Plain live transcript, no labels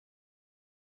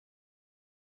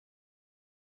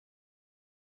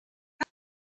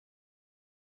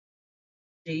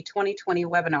2020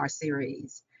 webinar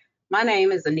series. My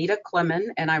name is Anita Clemon,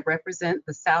 and I represent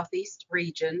the Southeast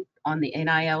region on the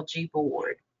NILG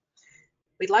board.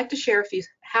 We'd like to share a few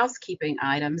housekeeping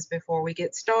items before we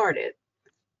get started.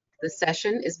 The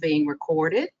session is being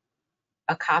recorded.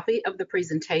 A copy of the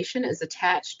presentation is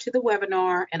attached to the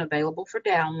webinar and available for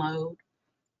download.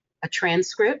 A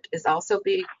transcript is also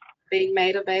being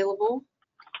made available,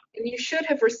 and you should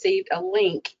have received a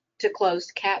link to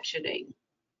closed captioning.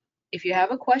 If you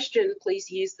have a question, please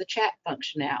use the chat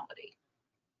functionality.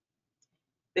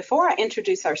 Before I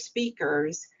introduce our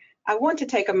speakers, I want to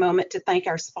take a moment to thank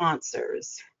our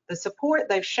sponsors. The support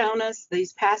they've shown us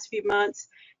these past few months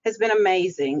has been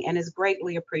amazing and is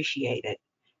greatly appreciated.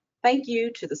 Thank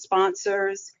you to the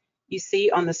sponsors you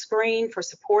see on the screen for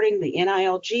supporting the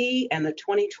NILG and the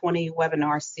 2020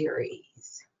 webinar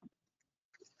series.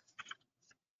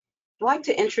 I'd like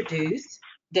to introduce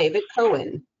David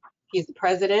Cohen. He is the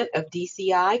president of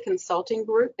DCI Consulting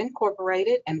Group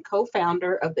Incorporated and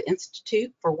co-founder of the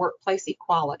Institute for Workplace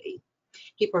Equality.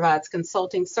 He provides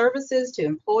consulting services to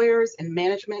employers and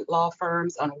management law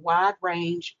firms on a wide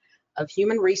range of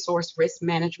human resource risk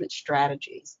management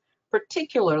strategies,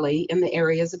 particularly in the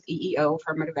areas of EEO,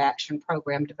 affirmative action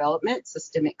program development,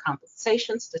 systemic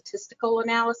compensation, statistical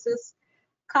analysis,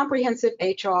 comprehensive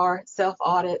HR,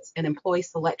 self-audits, and employee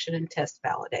selection and test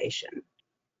validation.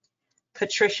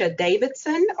 Patricia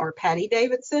Davidson, or Patty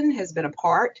Davidson, has been a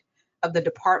part of the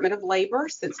Department of Labor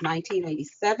since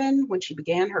 1987, when she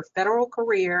began her federal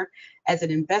career as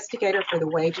an investigator for the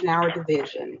Wage and Hour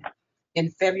Division. In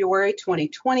February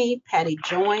 2020, Patty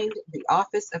joined the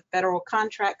Office of Federal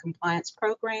Contract Compliance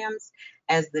Programs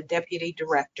as the Deputy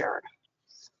Director.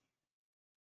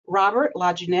 Robert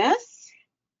Lajeunesse,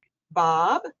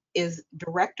 Bob, is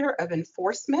Director of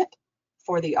Enforcement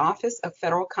for the Office of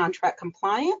Federal Contract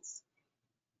Compliance.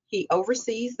 He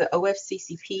oversees the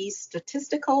OFCCP's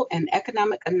Statistical and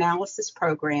Economic Analysis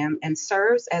Program and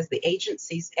serves as the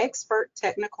agency's expert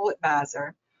technical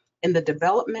advisor in the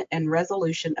development and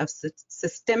resolution of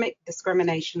systemic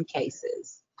discrimination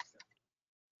cases.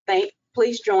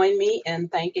 Please join me in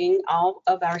thanking all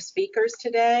of our speakers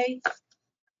today,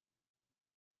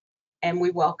 and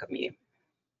we welcome you.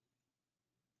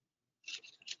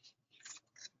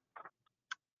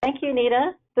 Thank you,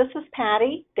 Anita. This is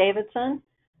Patty Davidson.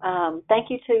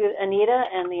 Thank you to Anita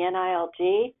and the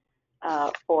NILG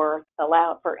for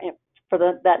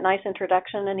that nice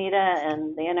introduction, Anita,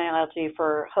 and the NILG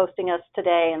for hosting us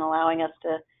today and allowing us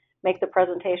to make the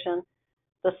presentation.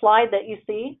 The slide that you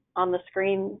see on the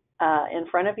screen in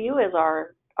front of you is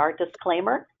our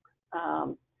disclaimer.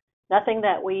 Nothing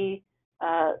that we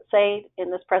say in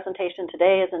this presentation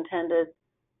today is intended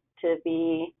to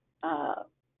be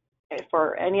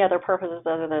for any other purposes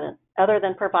other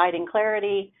than providing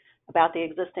clarity about the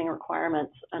existing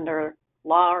requirements under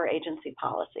law or agency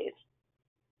policies.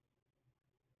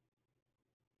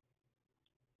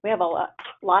 We have a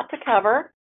lot to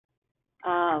cover,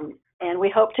 and we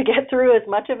hope to get through as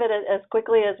much of it as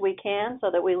quickly as we can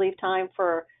so that we leave time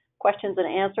for questions and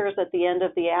answers at the end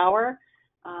of the hour.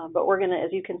 But we're going to,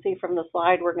 as you can see from the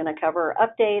slide, we're going to cover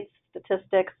updates,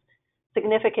 statistics,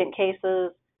 significant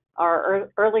cases, our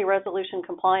early resolution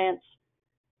compliance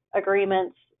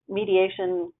agreements,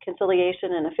 mediation,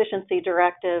 conciliation, and efficiency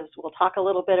directives. We'll talk a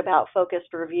little bit about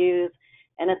focused reviews,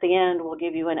 and at the end, we'll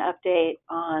give you an update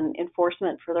on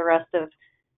enforcement for the rest of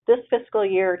this fiscal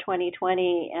year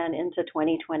 2020 and into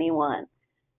 2021.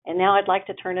 And now I'd like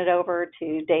to turn it over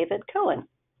to David Cohen.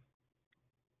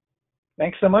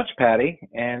 Thanks so much, Patty,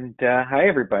 and hi,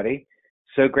 everybody.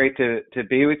 So great to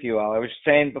be with you all. I was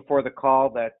saying before the call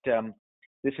that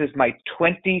this is my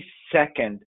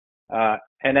 22nd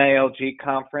NILG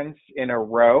conference in a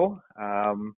row,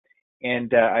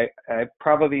 and I've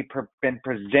probably been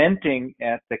presenting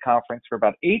at the conference for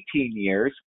about 18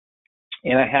 years,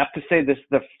 and I have to say this is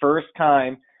the first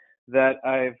time that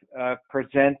I've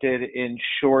presented in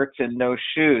shorts and no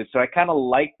shoes, so I kind of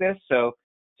like this. So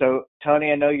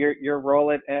Tony, I know your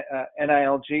role at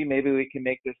NILG, maybe we can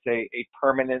make this a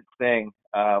permanent thing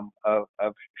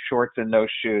of shorts and no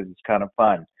shoes. It's kind of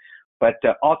fun. But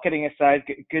all kidding aside,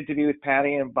 good to be with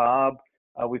Patty and Bob.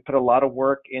 We put a lot of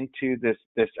work into this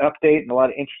update and a lot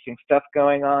of interesting stuff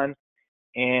going on,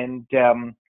 and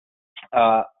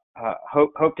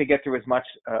hope to get through as much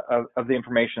of the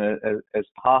information as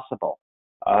possible.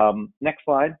 Next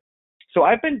slide. So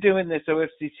I've been doing this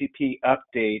OFCCP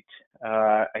update,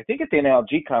 I think at the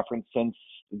NILG conference since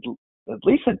at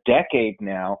least a decade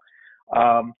now.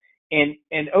 And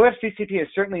OFCCP has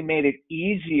certainly made it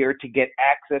easier to get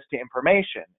access to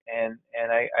information, and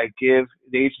I give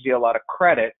the agency a lot of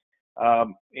credit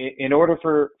In order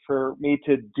for me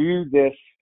to do this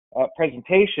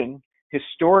presentation,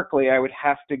 historically, I would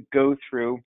have to go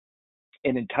through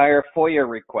an entire FOIA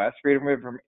request,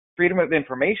 Freedom of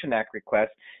Information Act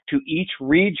request, to each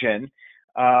region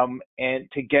and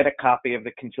to get a copy of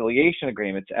the conciliation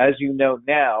agreements. As you know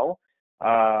now,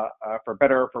 for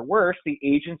better or for worse, the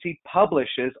agency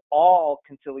publishes all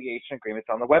conciliation agreements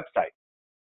on the website.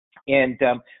 And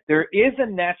there is a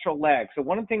natural lag. So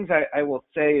one of the things I will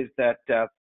say is that,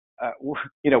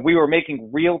 we were making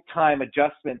real-time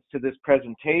adjustments to this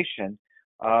presentation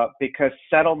because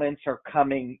settlements are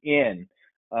coming in.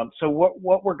 So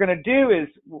what we're going to do is,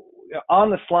 on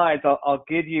the slides, I'll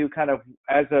give you kind of,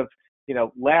 as of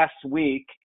last week,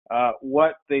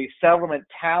 what the settlement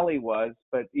tally was.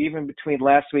 But even between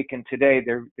last week and today,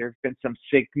 there's been some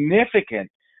significant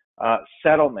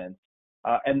settlements,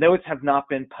 and those have not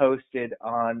been posted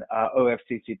on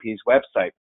OFCCP's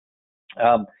website.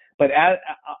 But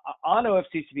on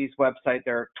OFCCP's website,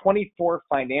 there are 24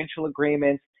 financial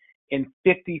agreements and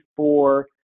 54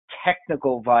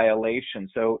 technical violations.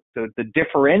 So the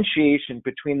differentiation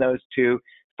between those two,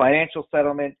 financial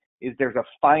settlement, is there's a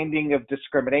finding of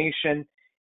discrimination,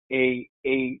 a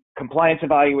compliance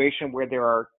evaluation where there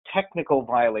are technical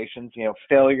violations,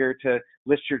 failure to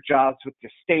list your jobs with the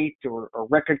state or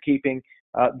record keeping,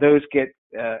 those get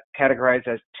categorized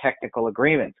as technical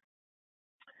agreements.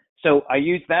 So I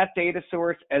use that data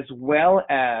source as well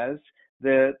as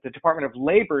the Department of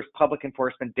Labor's public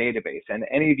enforcement database, and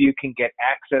any of you can get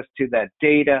access to that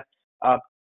data.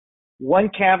 One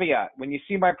caveat: when you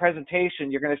see my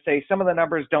presentation, you're going to say some of the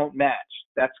numbers don't match.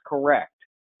 That's correct.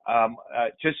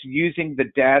 Just using the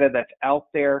data that's out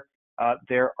there,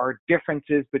 there are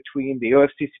differences between the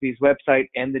OFCCP's website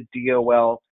and the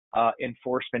DOL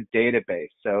enforcement database.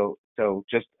 So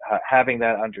just having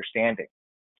that understanding.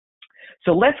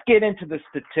 So let's get into the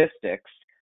statistics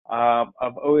of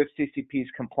OFCCP's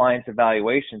compliance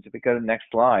evaluations. If we go to the next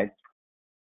slide,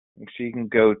 make sure you can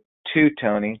go to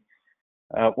Tony.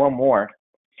 One more.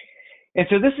 And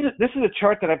so this is a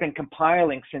chart that I've been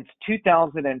compiling since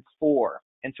 2004.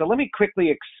 And so let me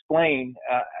quickly explain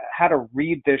how to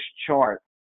read this chart.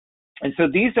 And so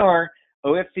these are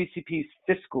OFCCP's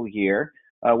fiscal year,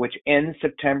 which ends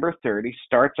September 30,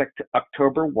 starts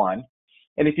October 1.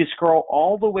 And if you scroll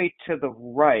all the way to the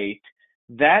right,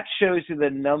 that shows you the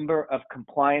number of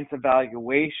compliance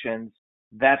evaluations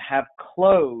that have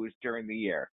closed during the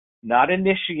year. Not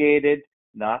initiated,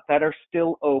 not that are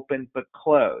still open, but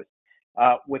closed.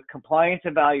 With compliance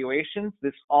evaluations,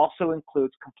 this also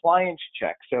includes compliance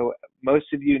checks. So most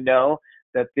of you know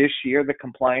that this year the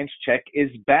compliance check is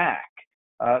back.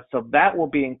 So that will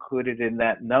be included in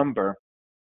that number.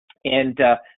 And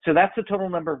so that's the total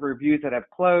number of reviews that have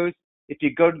closed. If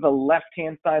you go to the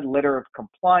left-hand side, letter of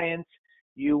compliance,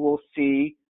 you will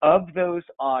see of those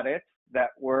audits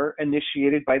that were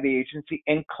initiated by the agency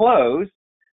and closed,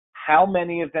 how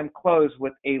many of them closed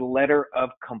with a letter of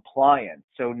compliance.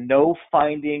 So no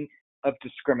finding of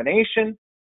discrimination,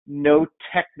 no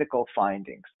technical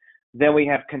findings. Then we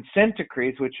have consent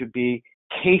decrees, which would be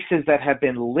cases that have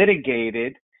been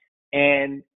litigated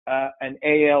and an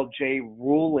ALJ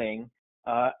ruling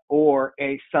or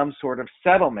some sort of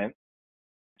settlement.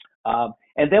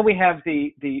 And then we have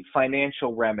the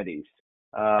financial remedies,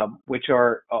 which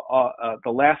are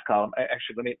the last column.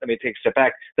 Actually, let me take a step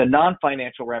back. The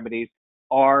non-financial remedies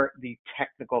are the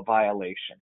technical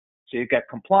violation. So you've got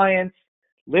compliance,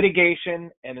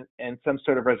 litigation, and some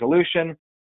sort of resolution,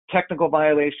 technical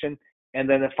violation, and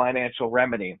then a financial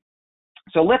remedy.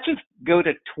 So let's just go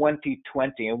to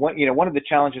 2020. And one of the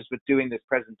challenges with doing this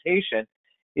presentation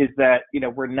is that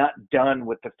we're not done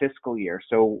with the fiscal year.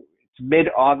 So it's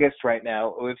mid-August right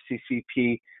now.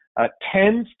 OFCCP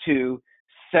tends to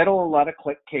settle a lot of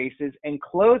cases and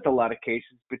close a lot of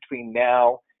cases between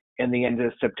now and the end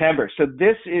of September. So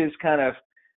this is kind of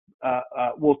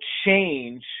will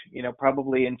change,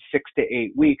 probably in 6 to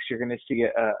 8 weeks. You're going to see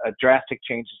a drastic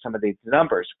change in some of these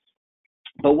numbers.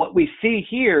 But what we see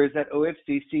here is that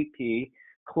OFCCP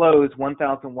closed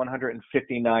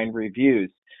 1,159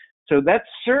 reviews. So that's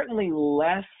certainly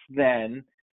less than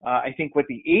I think what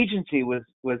the agency was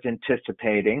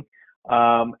anticipating,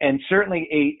 and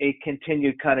certainly a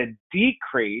continued kind of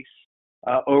decrease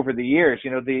over the years.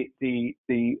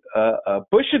 The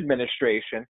Bush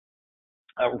administration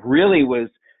really was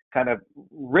kind of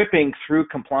ripping through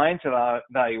compliance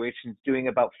evaluations, doing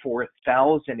about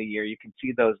 4,000 a year. You can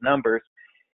see those numbers.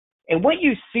 And what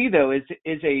you see, though, is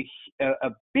a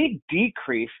big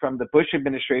decrease from the Bush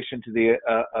administration to the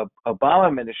Obama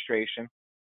administration.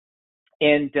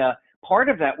 And part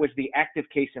of that was the active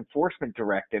case enforcement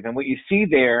directive. And what you see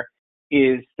there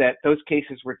is that those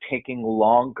cases were taking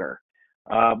longer.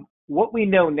 What we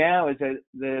know now is that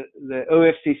the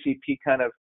OFCCP kind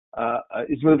of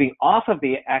is moving off of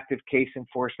the active case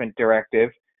enforcement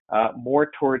directive more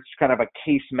towards kind of a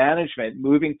case management,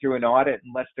 moving through an audit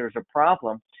unless there's a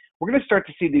problem. We're going to start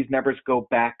to see these numbers go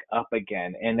back up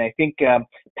again. And I think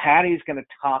Patty's going to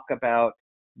talk about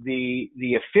the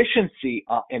efficiency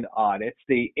in audits,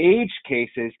 the age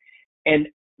cases, and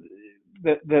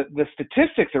the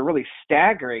statistics are really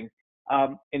staggering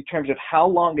in terms of how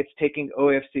long it's taking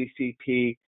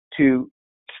OFCCP to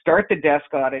start the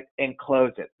desk audit and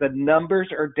close it. The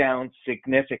numbers are down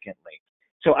significantly.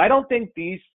 So I don't think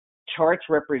these charts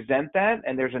represent that,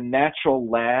 and there's a natural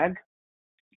lag.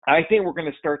 I think we're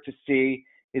going to start to see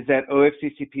is that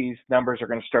OFCCP's numbers are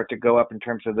going to start to go up in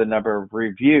terms of the number of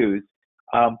reviews.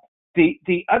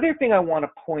 The other thing I want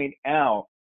to point out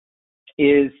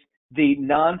is the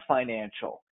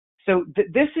non-financial. So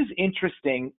this is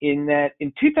interesting in that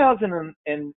in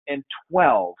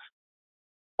 2012,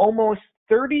 almost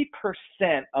 30%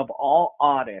 of all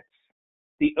audits,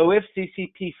 the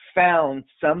OFCCP found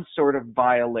some sort of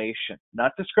violation,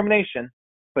 not discrimination,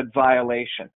 but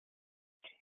violation.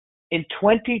 In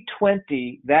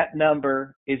 2020, that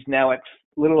number is now at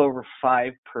a little over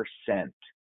 5%.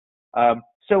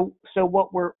 So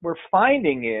what we're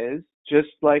finding is, just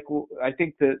like I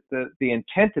think the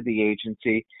intent of the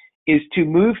agency is to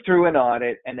move through an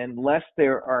audit, and unless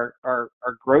there are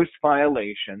gross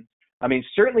violations, I mean,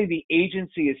 certainly the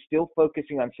agency is still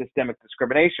focusing on systemic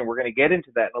discrimination. We're going to get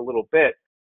into that in a little bit.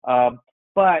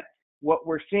 But what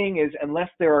we're seeing is,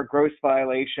 unless there are gross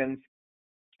violations,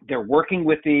 they're working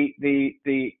with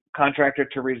the contractor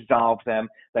to resolve them.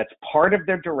 That's part of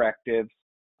their directives,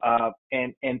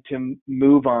 and to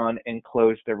move on and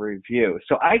close the review.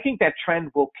 So I think that trend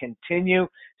will continue.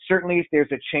 Certainly, if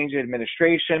there's a change in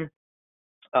administration,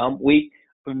 we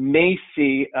may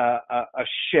see a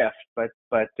shift, but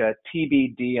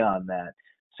TBD on that.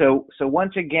 So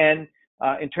once again,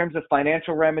 in terms of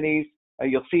financial remedies,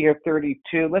 you'll see here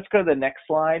 32. Let's go to the next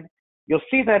slide. You'll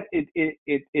see that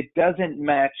it doesn't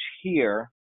match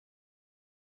here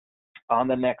on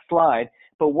the next slide.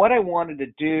 But what I wanted to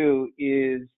do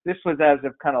is, this was as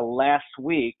of kind of last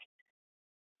week,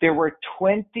 there were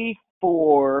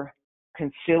 24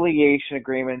 conciliation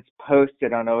agreements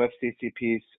posted on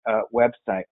OFCCP's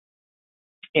website.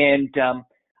 And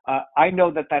I know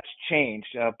that that's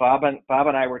changed. Bob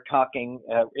and I were talking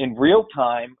in real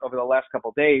time over the last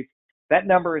couple of days. That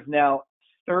number is now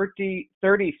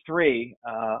 33,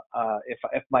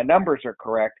 if my numbers are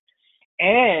correct.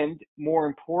 And more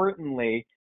importantly,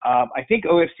 I think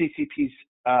OFCCP's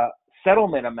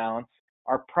settlement amounts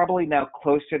are probably now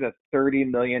closer to $30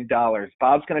 million.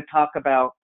 Bob's going to talk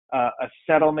about a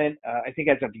settlement, I think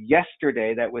as of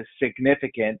yesterday, that was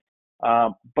significant.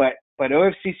 But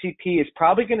OFCCP is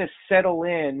probably going to settle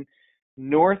in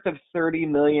north of $30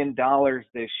 million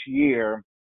this year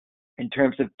in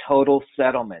terms of total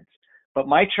settlements. But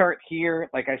my chart here,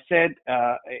 like I said,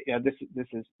 this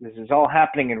is all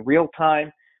happening in real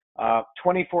time.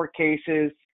 24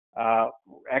 cases.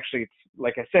 Actually, it's,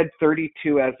 like I said,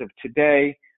 32 as of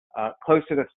today.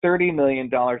 Closer to $30 million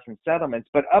in settlements.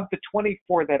 But of the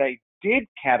 24 that I did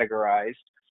categorize,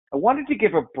 I wanted to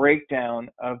give a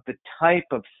breakdown of the type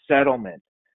of settlement.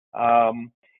 And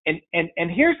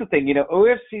here's the thing,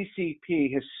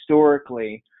 OFCCP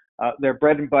historically, their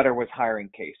bread and butter was hiring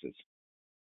cases.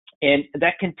 And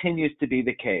that continues to be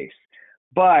the case.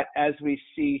 But as we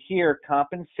see here,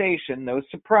 compensation, no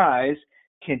surprise,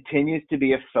 continues to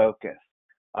be a focus.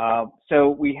 So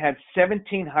we had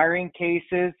 17 hiring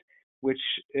cases, which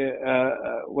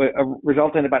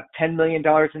resulted in about $10 million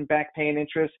in back pay and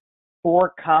interest.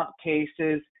 4 comp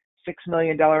cases, $6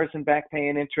 million in back pay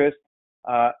and interest.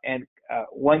 And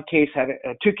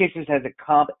 2 cases has a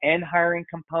comp and hiring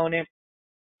component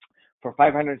for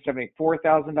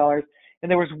 $574,000. And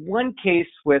there was 1 case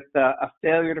with a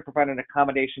failure to provide an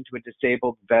accommodation to a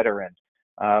disabled veteran,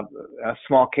 a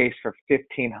small case for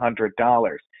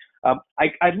 $1,500.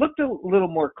 I looked a little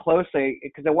more closely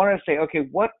because I wanted to say, okay,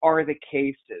 what are the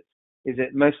cases? Is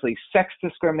it mostly sex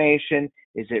discrimination?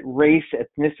 Is it race,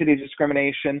 ethnicity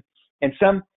discrimination? And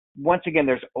once again,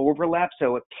 there's overlap.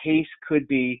 So a case could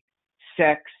be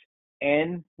sex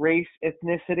and race,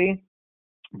 ethnicity.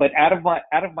 But out of my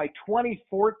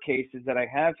 24 cases that I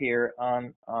have here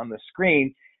on the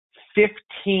screen,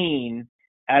 15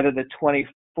 out of the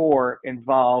 24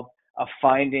 involve a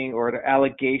finding or the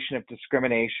allegation of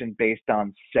discrimination based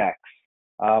on sex.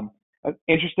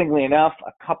 Interestingly enough,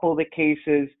 a couple of the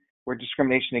cases were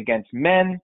discrimination against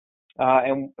men,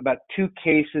 and about 2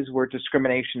 cases were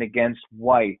discrimination against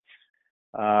whites.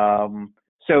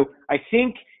 So I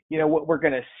think, what we're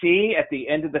going to see at the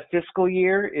end of the fiscal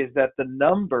year is that the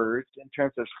numbers in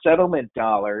terms of settlement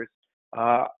dollars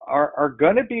are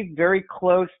going to be very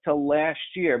close to last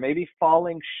year, maybe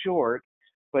falling short,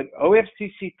 but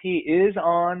OFCCP is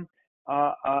on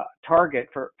target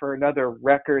for another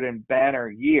record and banner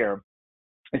year.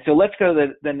 And so let's go to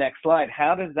the next slide.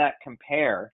 How does that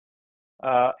compare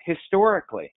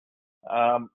historically?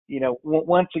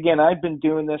 Once again, I've been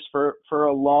doing this for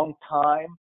a long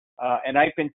time, and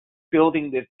I've been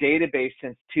building this database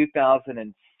since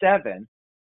 2007.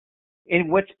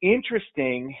 And what's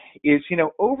interesting is,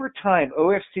 over time,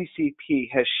 OFCCP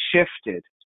has shifted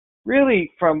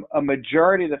really from a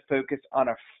majority of the focus on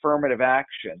affirmative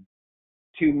action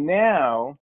to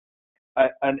now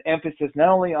an emphasis not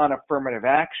only on affirmative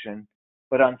action,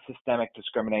 but on systemic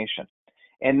discrimination.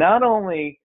 And not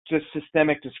only just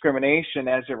systemic discrimination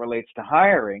as it relates to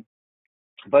hiring,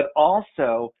 but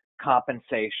also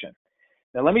compensation.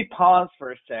 Now, let me pause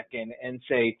for a second and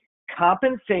say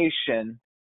compensation,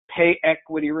 pay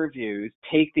equity reviews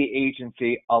take the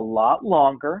agency a lot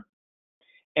longer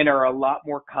and are a lot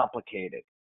more complicated,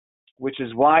 which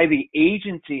is why the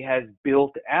agency has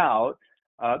built out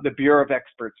the Bureau of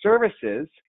Expert Services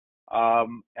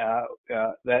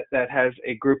that has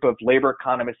a group of labor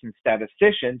economists and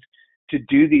statisticians to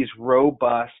do these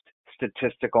robust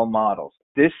statistical models.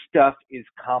 This stuff is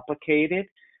complicated.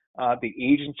 The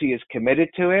agency is committed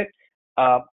to it.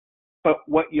 But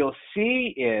what you'll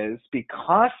see is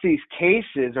because these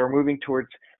cases are moving towards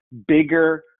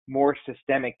bigger, more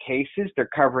systemic cases, they're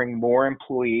covering more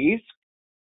employees,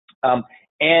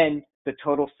 and the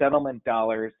total settlement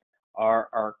dollars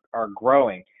are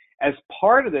growing. As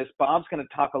part of this, Bob's going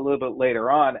to talk a little bit later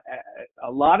on,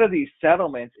 a lot of these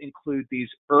settlements include these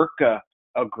IRCA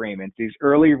agreements, these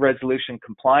early resolution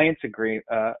compliance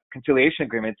conciliation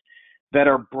agreements that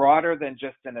are broader than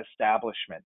just an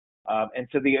establishment. And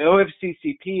so the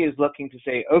OFCCP is looking to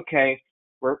say, okay,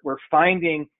 we're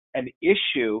finding an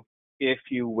issue, if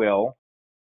you will.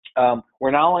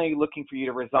 We're not only looking for you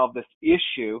to resolve this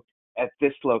issue at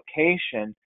this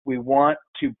location, we want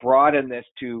to broaden this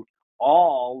to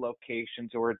all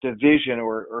locations or a division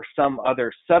or some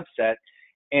other subset.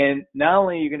 And not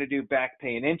only are you going to do back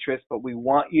pay and interest, but we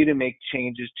want you to make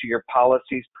changes to your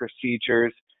policies,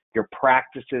 procedures, your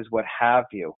practices, what have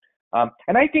you.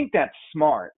 And I think that's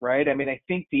smart, right? I mean, I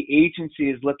think the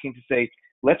agency is looking to say,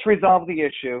 let's resolve the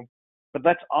issue, but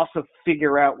let's also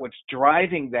figure out what's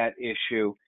driving that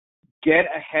issue, get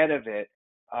ahead of it,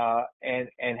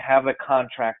 and have a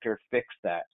contractor fix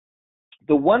that.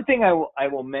 The one thing I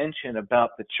will mention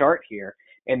about the chart here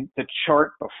and the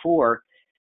chart before,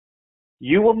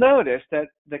 you will notice that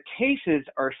the cases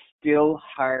are still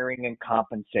hiring and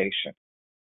compensation.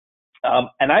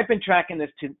 And I've been tracking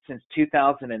this since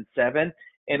 2007.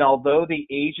 And although the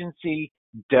agency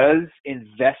does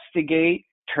investigate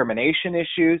termination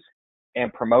issues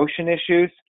and promotion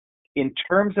issues, in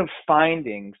terms of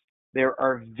findings, there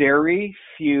are very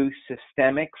few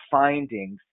systemic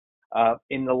findings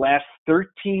in the last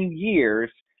 13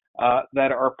 years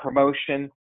that are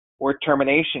promotion or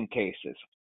termination cases.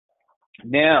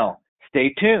 Now,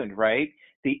 stay tuned, right?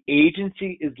 The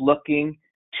agency is looking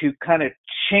to kind of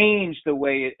change the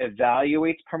way it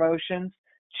evaluates promotions,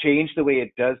 change the way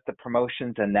it does the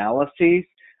promotions analyses.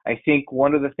 I think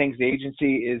one of the things the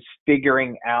agency is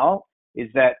figuring out is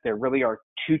that there really are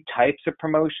two types of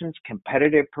promotions: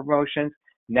 competitive promotions,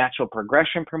 natural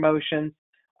progression promotions.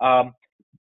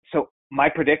 So my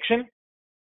prediction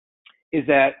is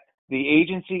that the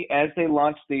agency, as they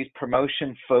launch these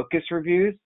promotion focus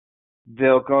reviews,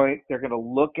 they're going to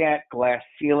look at glass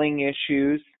ceiling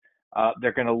issues.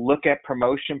 They're going to look at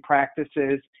promotion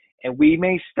practices, and we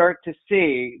may start to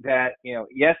see that,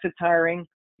 yes, it's hiring,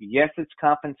 yes, it's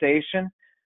compensation,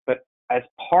 but as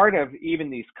part of even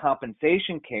these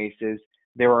compensation cases,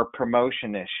 there are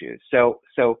promotion issues. So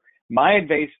my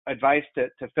advice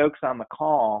to folks on the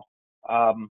call,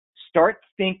 start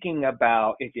thinking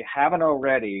about, if you haven't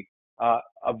already,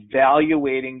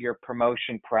 evaluating your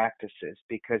promotion practices,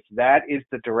 because that is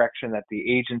the direction that the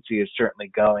agency is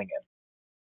certainly going in.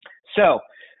 So,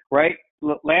 right,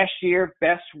 last year,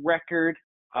 best record,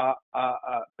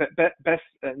 best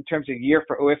in terms of year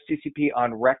for OFCCP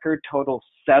on record total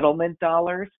settlement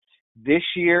dollars. This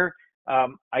year,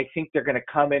 I think they're going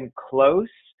to come in close.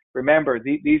 Remember,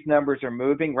 these numbers are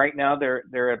moving. Right now,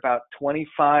 they're about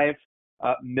 25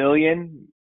 million,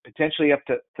 potentially up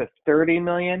to 30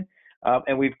 million.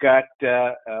 And we've got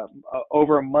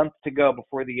over a month to go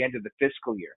before the end of the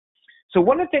fiscal year. So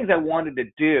one of the things I wanted to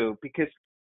do, because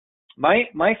my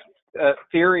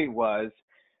theory was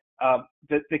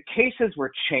the cases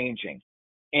were changing.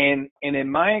 And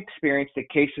in my experience, the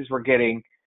cases were getting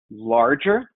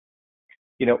larger,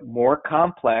 more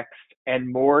complex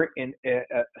and more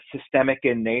systemic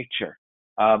in nature.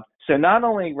 So not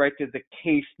only, right, did the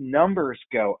case numbers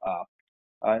go up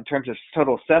in terms of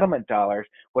total settlement dollars,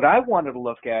 what I wanted to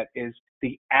look at is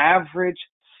the average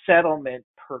settlement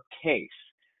per case.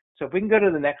 So if we can go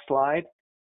to the next slide.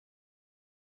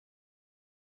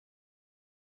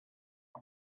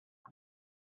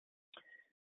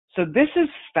 So this is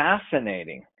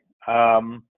fascinating.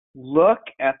 Look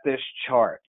at this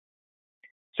chart.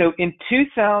 So in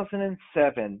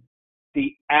 2007,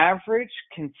 the average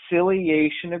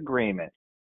conciliation agreement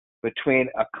between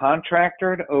a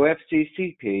contractor and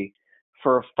OFCCP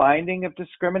for a finding of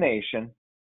discrimination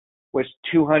was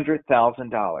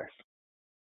 $200,000.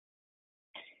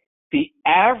 The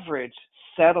average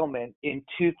settlement in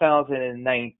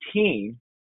 2019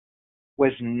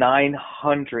 was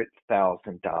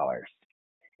 $900,000.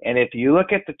 And if you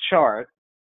look at the chart,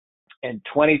 in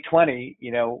 2020,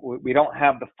 we don't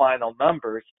have the final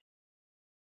numbers,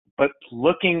 but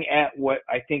looking at what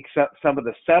I think some of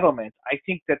the settlements, I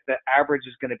think that the average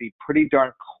is going to be pretty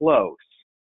darn close.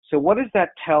 So what does that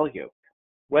tell you?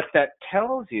 What that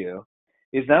tells you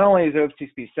is not only is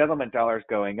OFCCP settlement dollars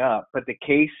going up, but the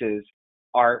cases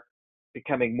are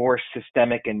becoming more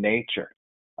systemic in nature,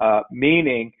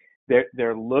 meaning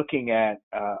they're looking at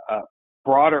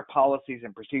broader policies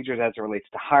and procedures as it relates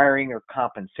to hiring or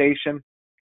compensation.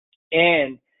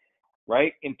 And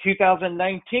right in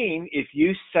 2019, if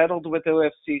you settled with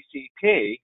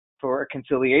OFCCP for a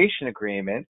conciliation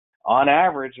agreement, on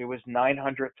average it was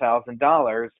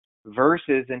 $900,000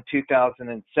 versus in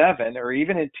 2007 or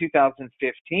even in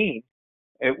 2015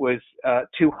 it was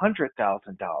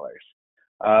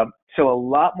 $200,000. So a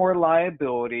lot more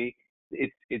liability.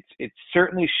 It's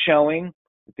certainly showing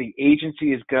that the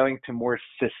agency is going to more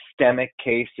systemic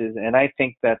cases, and I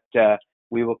think that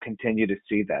we will continue to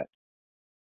see that.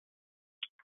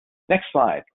 Next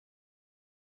slide.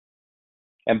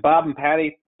 And Bob and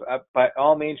Patty, by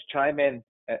all means, chime in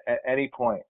at any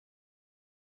point.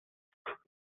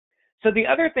 So the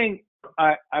other thing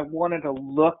I wanted to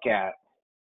look at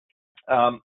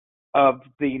of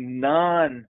the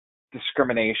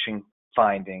non-discrimination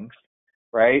findings,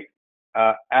 right?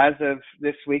 As of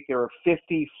this week, there were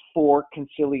 54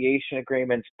 conciliation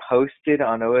agreements posted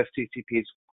on OFCCP's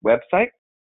website.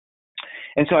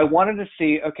 And so I wanted to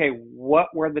see, okay,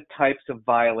 what were the types of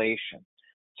violations?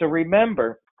 So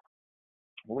remember,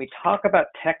 when we talk about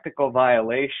technical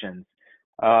violations,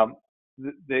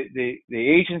 the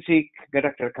agency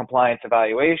conducted a compliance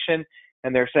evaluation,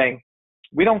 and they're saying,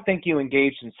 we don't think you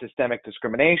engaged in systemic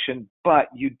discrimination, but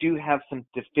you do have some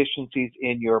deficiencies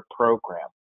in your program.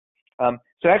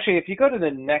 So actually, if you go to the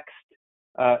next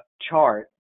chart,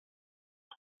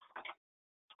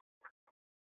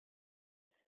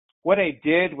 what I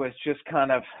did was just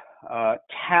kind of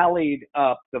tallied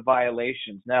up the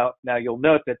violations. Now you'll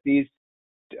note that these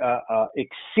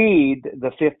exceed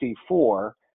the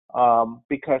 54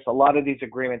 because a lot of these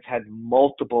agreements had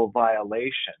multiple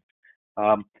violations.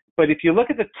 But if you look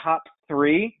at the top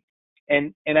three,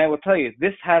 and I will tell you,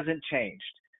 this hasn't changed.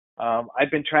 I've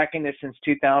been tracking this since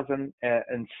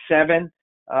 2007,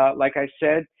 like I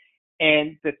said,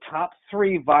 and the top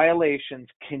three violations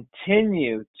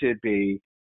continue to be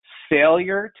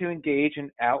failure to engage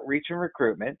in outreach and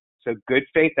recruitment, so good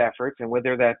faith efforts, and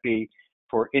whether that be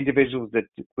for individuals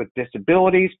with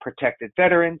disabilities, protected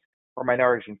veterans, or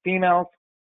minorities and females,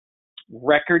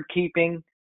 record keeping,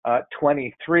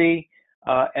 23,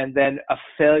 and then a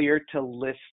failure to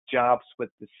list jobs with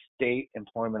the state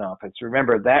employment office.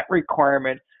 Remember, that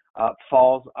requirement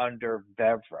falls under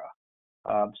VEVRA.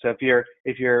 So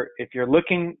if you're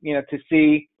looking, to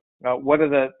see what are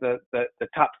the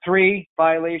top three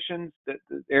violations,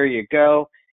 there you go.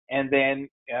 And then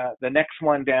the next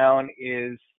one down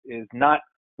is not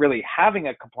really having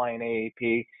a compliant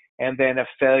AAP, and then a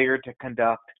failure to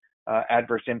conduct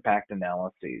adverse impact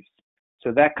analyses.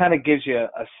 So that kind of gives you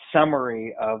a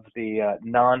summary of the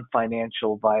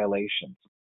non-financial violations.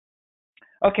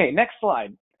 Okay, next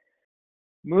slide.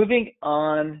 Moving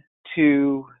on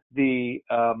to the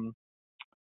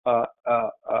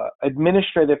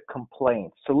administrative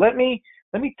complaints. So let me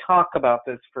talk about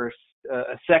this for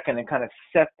a second and kind of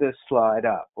set this slide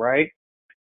up, right?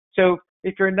 So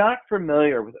if you're not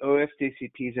familiar with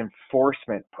OFCCP's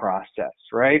enforcement process,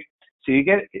 right? So you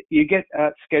get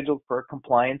scheduled for a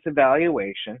compliance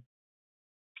evaluation.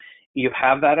 You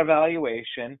have that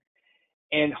evaluation,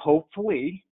 and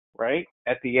hopefully, right,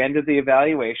 at the end of the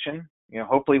evaluation,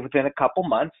 hopefully within a couple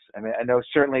months. I mean, I know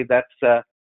certainly that's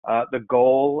the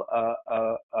goal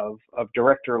of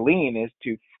Director Lean is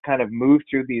to kind of move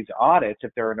through these audits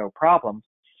if there are no problems.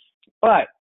 But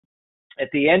at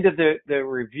the end of the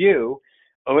review,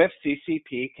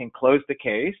 OFCCP can close the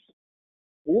case,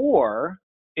 or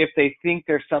if they think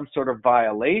there's some sort of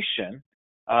violation,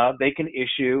 they can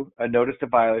issue a notice of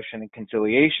violation and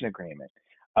conciliation agreement.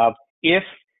 If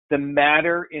the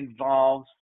matter involves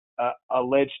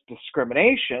alleged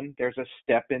discrimination, there's a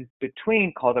step in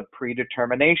between called a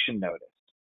predetermination notice.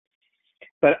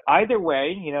 But either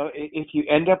way, if you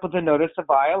end up with a notice of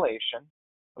violation,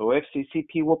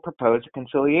 OFCCP will propose a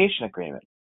conciliation agreement.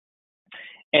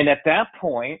 And at that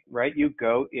point, right, you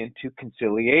go into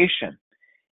conciliation.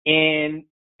 And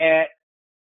at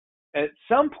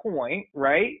some point,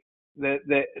 right,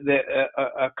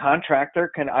 a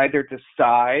contractor can either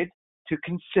decide to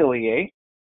conciliate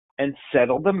and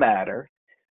settle the matter.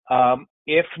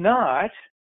 If not,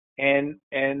 and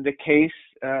the case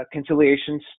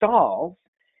conciliation stalls,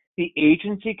 the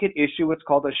agency could issue what's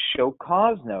called a show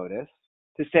cause notice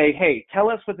to say, hey, tell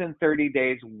us within 30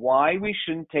 days why we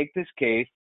shouldn't take this case,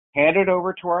 hand it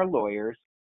over to our lawyers,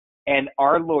 and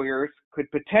our lawyers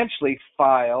could potentially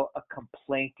file a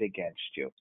complaint against you.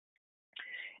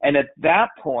 And at that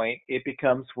point, it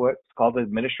becomes what's called an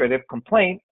administrative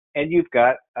complaint, and you've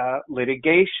got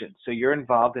litigation. So you're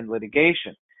involved in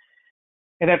litigation.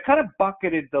 And I've kind of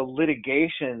bucketed the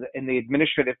litigation and the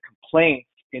administrative complaint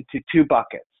into two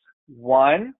buckets.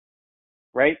 One,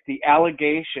 right, the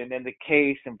allegation in the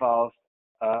case involves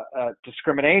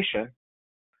discrimination.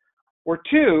 Or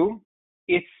two,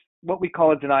 it's what we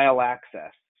call a denial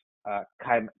access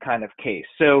kind of case.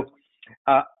 So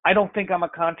I don't think I'm a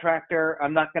contractor.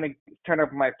 I'm not going to turn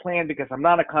over my plan because I'm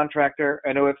not a contractor.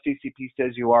 And OFCCP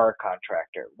says you are a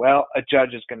contractor. Well, a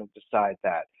judge is going to decide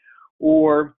that.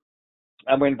 Or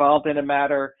I'm involved in a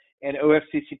matter and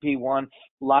OFCCP wants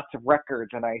lots of records,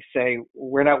 and I say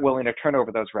we're not willing to turn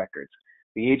over those records.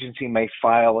 The agency may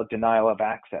file a denial of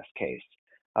access case.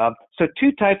 So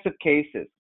two types of cases.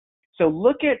 So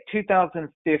look at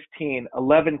 2015,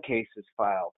 11 cases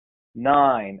filed,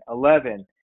 9, 11,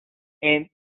 and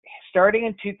starting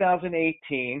in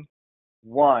 2018,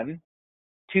 1,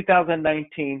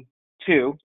 2019,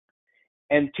 2,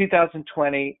 and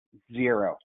 2020,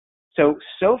 0.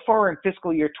 So far in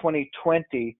fiscal year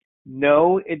 2020,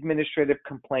 no administrative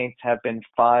complaints have been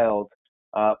filed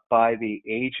by the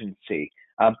agency.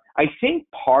 I think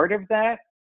part of that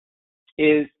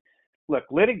is, look,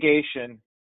 litigation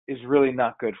is really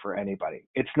not good for anybody.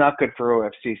 It's not good for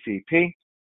OFCCP.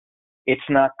 It's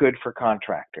not good for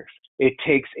contractors. It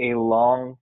takes a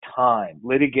long time.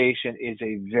 Litigation is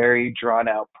a very drawn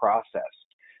out process.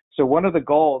 So one of the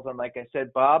goals, and like I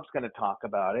said, Bob's going to talk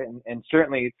about it, and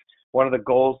certainly it's one of the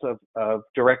goals of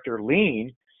Director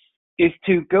Lean, is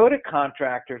to go to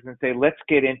contractors and say, let's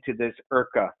get into this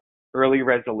ERCA, early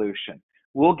resolution.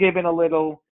 We'll give in a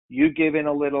little, you give in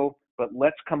a little, but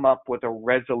let's come up with a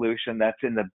resolution that's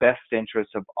in the best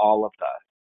interest of all of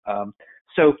us.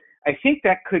 So I think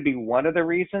that could be one of the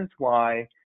reasons why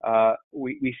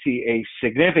we see a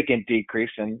significant decrease,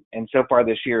 and so far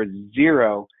this year,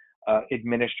 0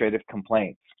 administrative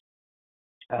complaints.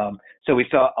 So we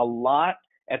saw a lot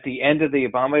at the end of the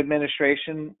Obama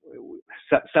administration.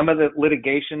 Some of the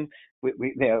litigation,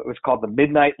 it was called the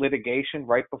midnight litigation,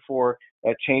 right before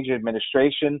a change of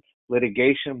administration,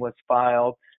 litigation was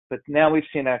filed. But now we've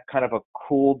seen a kind of a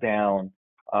cool down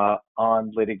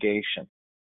on litigation.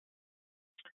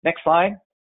 Next slide.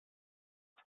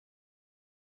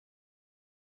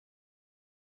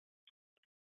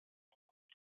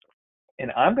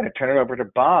 And I'm going to turn it over to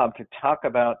Bob to talk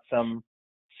about some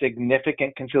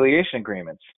significant conciliation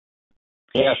agreements.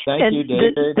 Yes, thank you,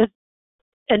 David.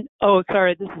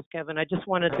 Sorry, this is Kevin. I just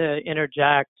wanted to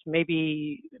interject.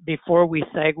 Maybe before we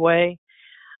segue,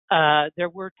 there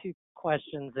were 2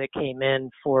 questions that came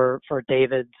in for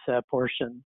David's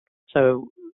portion. So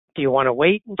do you want to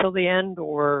wait until the end,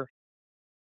 or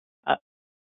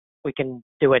we can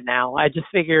do it now? I just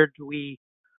figured I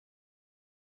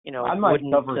might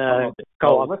cover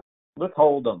some of it. Let's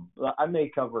hold them. I may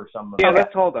cover some of them. Yeah,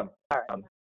 let's hold them. All right.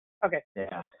 Okay.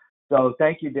 Yeah. So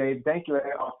thank you, Dave. Thank you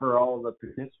for all of the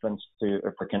participants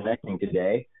for connecting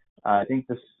today. I think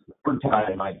this is the third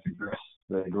time I've addressed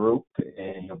the group,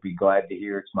 and you'll be glad to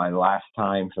hear it's my last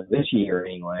time for this year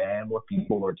anyway. I am looking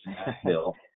forward to that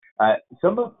still.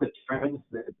 Some of the trends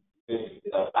that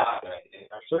are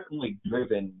certainly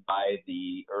driven by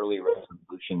the early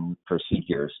resolution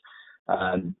procedures.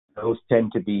 Those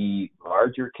tend to be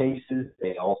larger cases.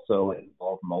 They also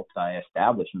involve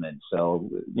multi-establishment. So,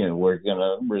 we're going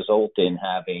to result in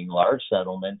having large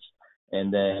settlements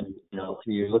And then, if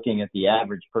you're looking at the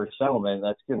average per settlement,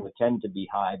 that's going to tend to be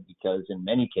high because in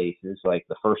many cases, like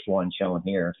the first one shown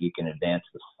here, if you can advance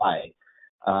the slide,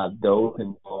 those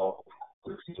involve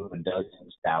a dozen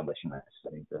establishments. I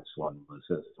think this one was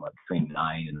between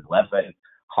 9 and 11.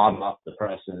 Hot off the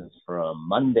presses from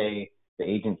Monday, the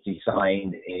agency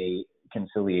signed a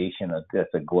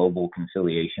that's a global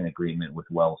conciliation agreement with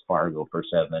Wells Fargo for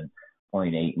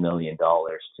 $7.8 million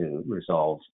to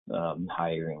resolve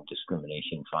hiring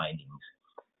discrimination findings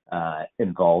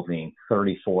involving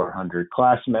 3,400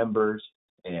 class members,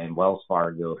 and Wells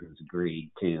Fargo has agreed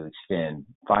to extend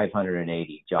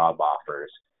 580 job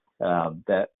offers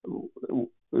that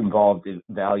involved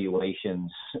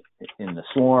evaluations in the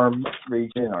Swarm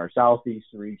region, our Southeast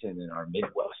region, and our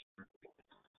Midwest.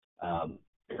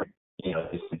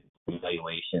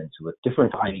 Evaluations with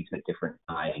different findings at different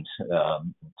times.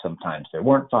 Sometimes there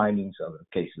weren't findings, other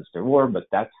cases there were, but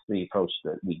that's the approach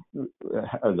that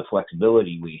the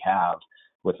flexibility we have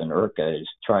with an IRCA is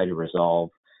try to resolve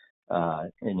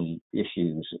any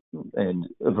issues and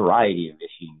a variety of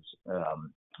issues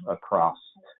across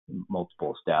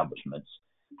multiple establishments.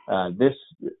 This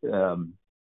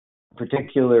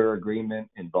particular agreement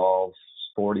involves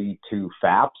 42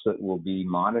 FAPs that will be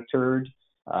monitored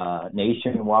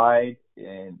nationwide.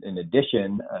 And in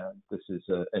addition, this is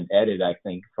an edit, I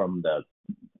think, from the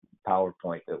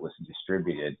PowerPoint that was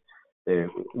distributed. There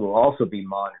will also be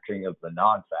monitoring of the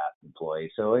non-FAP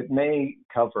employees. So it may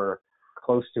cover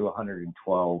close to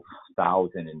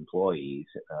 112,000 employees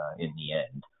in the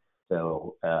end.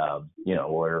 So,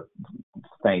 we're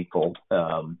thankful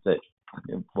that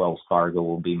Wells Fargo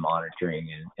will be monitoring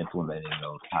and implementing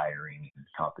those hiring and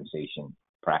compensation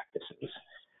practices.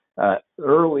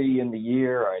 Early in the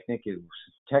year, I think it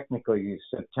was technically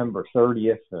September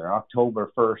 30th or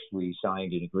October 1st, we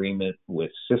signed an agreement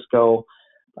with Cisco.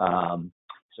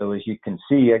 So as you can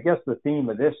see, I guess the theme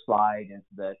of this slide is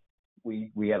that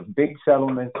we have big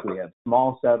settlements, we have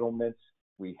small settlements,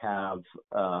 we have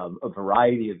a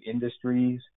variety of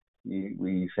industries.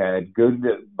 We've had good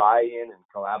buy-in and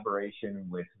collaboration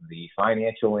with the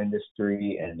financial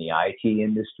industry and the IT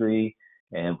industry,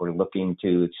 and we're looking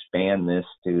to expand this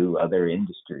to other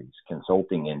industries,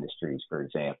 consulting industries, for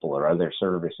example, or other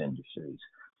service industries.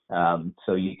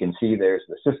 So you can see there's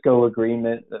the Cisco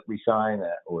agreement that we signed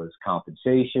that was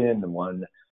compensation. The one,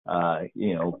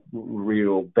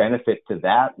 real benefit to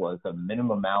that was a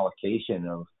minimum allocation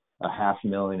of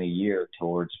 $500,000 a year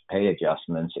towards pay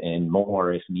adjustments and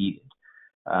more if needed.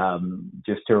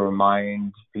 Just to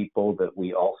remind people that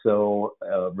we also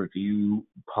review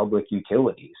public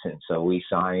utilities, and so we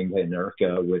signed an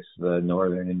IRCA with the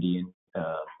Northern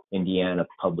Indiana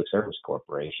Public Service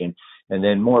Corporation, and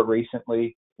then more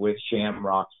recently with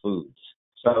Shamrock Foods.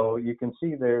 So you can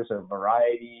see there's a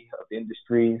variety of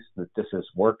industries that this has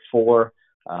worked for.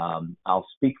 I'll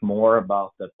speak more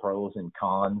about the pros and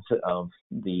cons of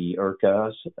the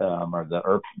IRCAs or the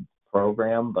IRP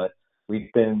program, but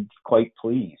we've been quite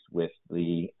pleased with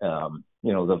the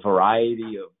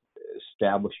variety of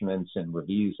establishments and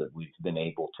reviews that we've been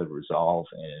able to resolve.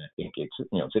 And I think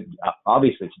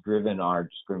obviously it's driven our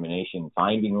discrimination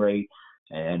finding rate,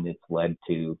 and it's led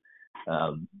to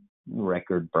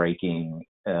record-breaking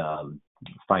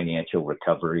financial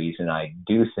recoveries. And I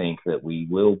do think that we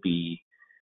will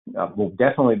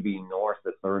definitely be north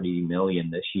of 30 million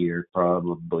this year,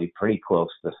 probably pretty close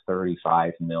to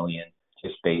 35 million,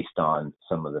 just based on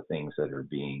some of the things that are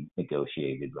being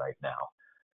negotiated right now.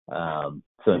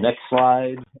 So next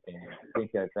slide, and I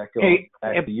think that goes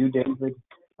back to you, David.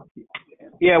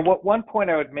 Yeah, one point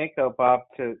I would make though, Bob,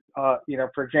 to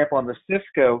for example, on the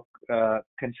Cisco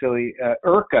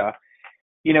IRCA,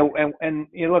 and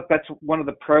look, that's one of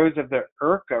the pros of the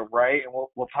IRCA, right? And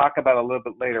we'll talk about it a little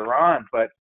bit later on, but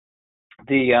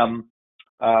the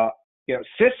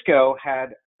Cisco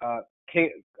had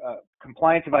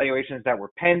compliance evaluations that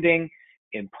were pending,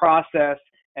 in process,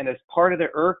 and as part of the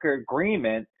IRCA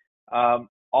agreement,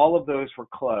 all of those were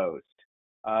closed.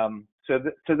 So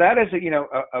that is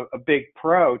a big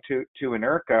pro to an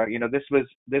IRCA.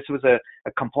 This was a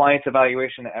compliance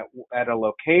evaluation at a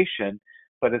location,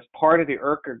 but as part of the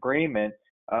IRCA agreement,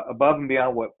 above and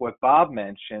beyond what Bob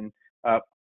mentioned,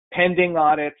 pending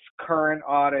audits, current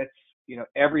audits,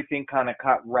 everything kind of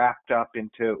got wrapped up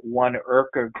into one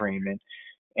IRCA agreement.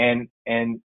 And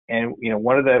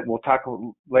one of the, we'll talk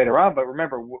later on, but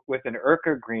remember, with an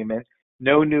IRCA agreement,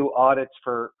 no new audits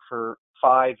for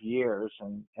 5 years.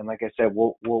 And like I said,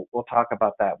 we'll talk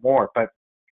about that more. But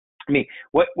I mean,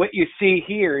 what you see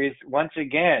here is, once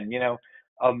again,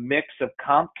 a mix of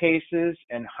comp cases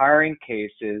and hiring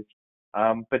cases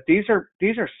But these are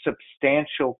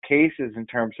substantial cases in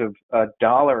terms of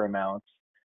dollar amounts,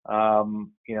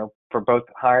 for both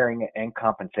hiring and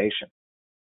compensation.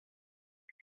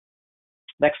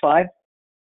 Next slide.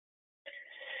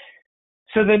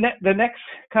 So the next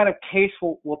kind of case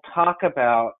we'll talk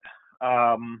about,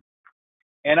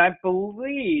 and I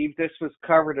believe this was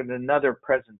covered in another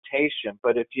presentation,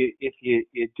 but if you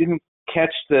didn't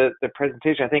catch the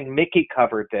presentation, I think Mickey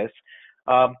covered this.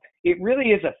 It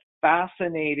really is a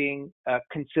fascinating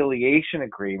conciliation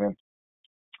agreement,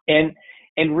 and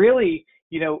really,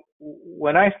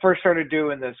 when I first started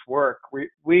doing this work,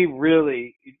 we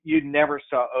really, you never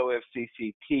saw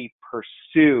OFCCP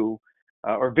pursue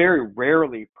or very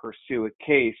rarely pursue a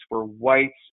case where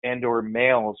whites and or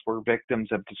males were victims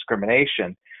of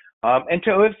discrimination. And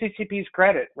to OFCCP's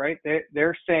credit, right,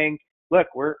 they're saying, look,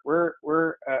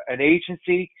 we're an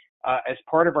agency. As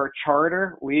part of our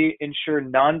charter, we ensure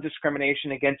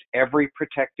non-discrimination against every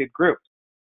protected group.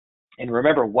 And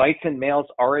remember, whites and males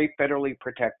are a federally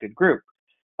protected group.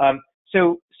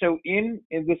 So in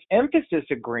this emphasis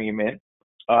agreement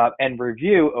and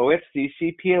review,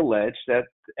 OFCCP alleged that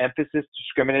emphasis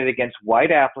discriminated against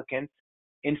white applicants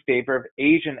in favor of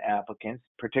Asian applicants,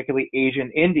 particularly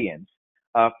Asian Indians,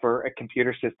 for a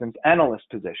computer systems analyst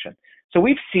position. So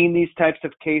we've seen these types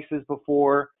of cases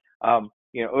before.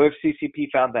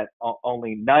 OFCCP found that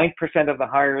only 9% of the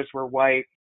hires were white,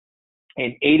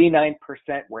 and 89%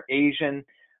 were Asian,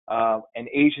 and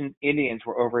Asian Indians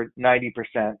were over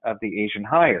 90% of the Asian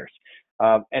hires.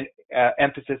 And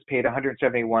Emphasis paid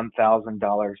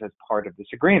 $171,000 as part of this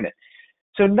agreement.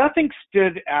 So nothing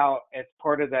stood out as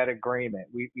part of that agreement.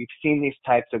 We've seen these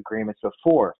types of agreements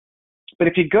before. But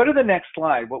if you go to the next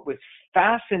slide, what was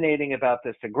fascinating about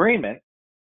this agreement,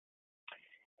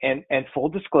 and full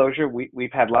disclosure,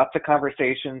 we've had lots of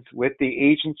conversations with the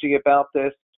agency about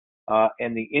this,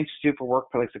 and the Institute for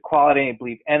Workplace Equality, I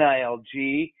believe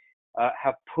NILG,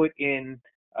 have put in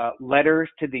letters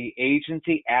to the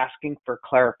agency asking for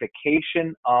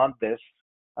clarification on this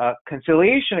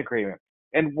conciliation agreement.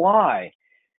 And why?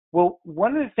 Well,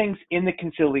 one of the things in the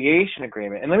conciliation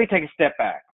agreement, and let me take a step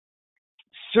back.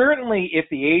 Certainly, if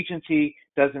the agency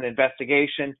does an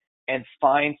investigation and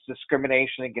finds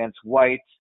discrimination against whites,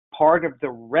 part of the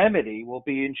remedy will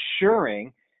be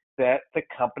ensuring that the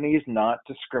company is not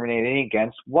discriminating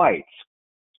against whites.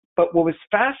 But what was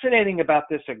fascinating about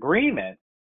this agreement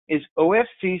is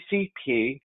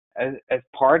OFCCP, as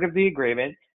part of the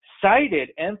agreement, cited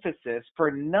Emphasis for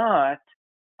not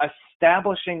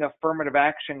establishing affirmative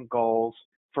action goals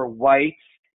for whites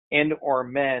and or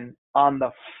men on the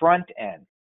front end.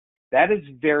 That is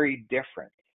very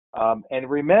different. And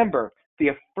remember, the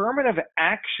affirmative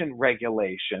action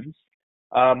regulations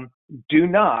do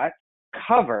not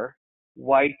cover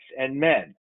whites and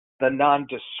men. The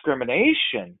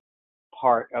non-discrimination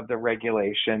part of the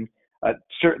regulation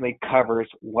certainly covers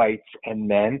whites and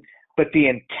men, but the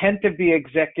intent of the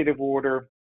executive order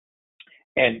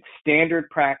and standard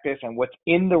practice and what's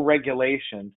in the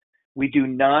regulations, we do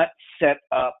not set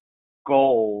up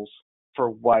goals for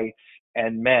whites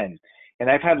and men. And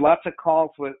I've had lots of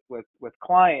calls with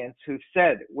clients who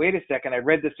said, wait a second, I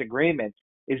read this agreement.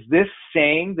 Is this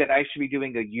saying that I should be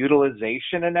doing a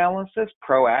utilization analysis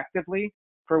proactively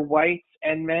for whites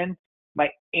and men? My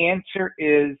answer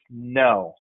is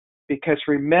no. Because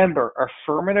remember,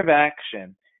 affirmative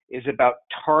action is about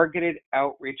targeted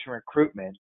outreach and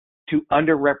recruitment to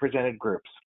underrepresented groups.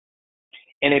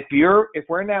 And if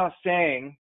we're now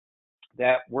saying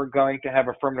that we're going to have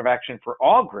affirmative action for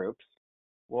all groups,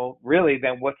 well, really,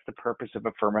 then what's the purpose of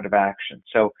affirmative action?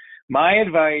 So my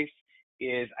advice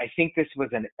is I think this was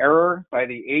an error by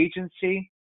the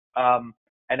agency, and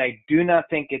I do not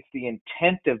think it's the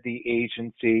intent of the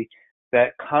agency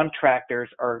that contractors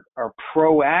are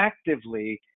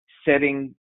proactively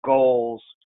setting goals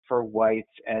for whites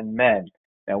and men.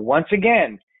 Now, once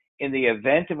again, in the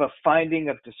event of a finding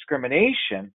of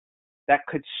discrimination, that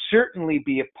could certainly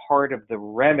be a part of the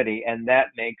remedy, and that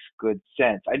makes good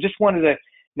sense. I just wanted to,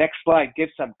 next slide, give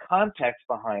some context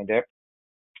behind it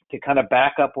to kind of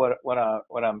back up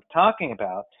what I'm talking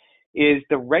about, is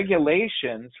the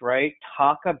regulations, right,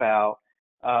 talk about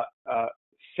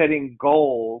setting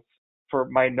goals for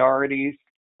minorities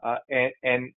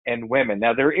and women.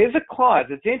 Now, there is a clause,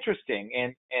 it's interesting,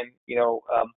 and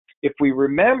if we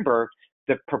remember,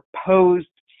 the proposed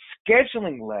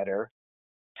scheduling letter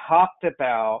talked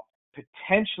about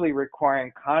potentially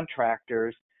requiring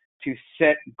contractors to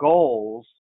set goals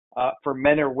for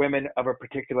men or women of a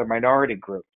particular minority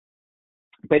group.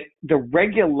 But the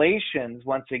regulations,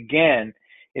 once again,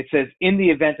 it says in the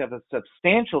event of a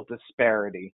substantial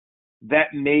disparity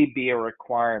that may be a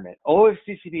requirement.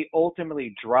 OFCCP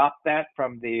ultimately dropped that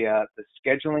from the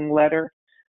scheduling letter,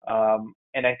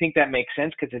 and I think that makes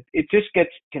sense because it just gets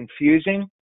confusing.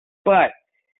 But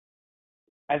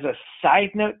as a side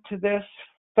note to this,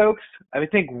 folks, I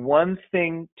would think one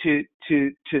thing to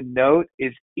note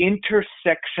is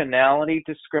intersectionality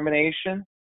discrimination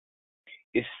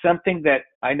is something that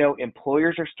I know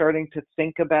employers are starting to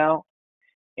think about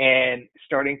and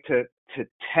starting to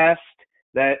test.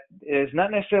 That is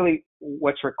not necessarily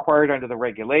what's required under the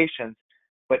regulations,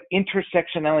 but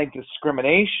intersectionality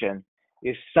discrimination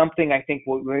is something I think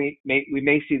we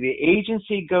may see the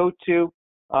agency go to,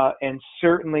 and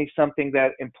certainly something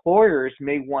that employers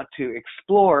may want to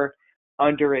explore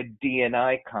under a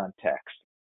D&I context.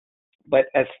 But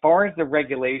as far as the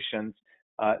regulations,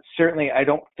 certainly I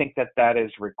don't think that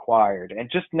is required.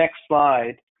 And just next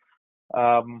slide.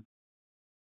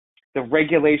 The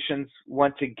regulations,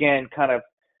 once again, kind of,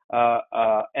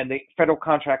 and the Federal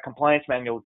Contract Compliance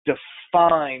Manual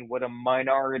define what a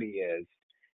minority is.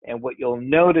 And what you'll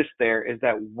notice there is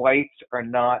that whites are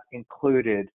not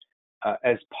included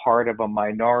as part of a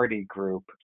minority group.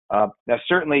 Now,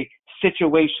 certainly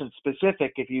situation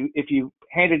specific, if you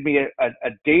handed me a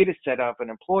data set of an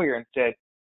employer and said,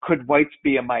 could whites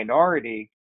be a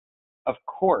minority? Of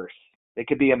course, they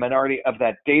could be a minority of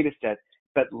that data set,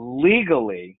 but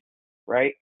legally,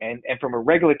 right, and from a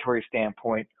regulatory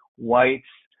standpoint, whites,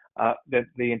 the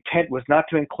intent was not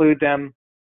to include them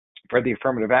for the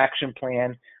affirmative action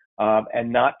plan,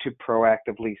 and not to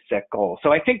proactively set goals.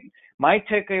 So I think my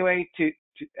takeaway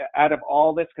out of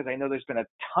all this, because I know there's been a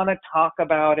ton of talk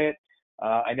about it,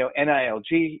 I know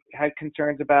NILG had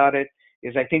concerns about it,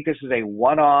 is I think this is a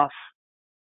one-off.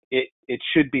 It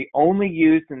should be only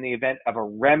used in the event of a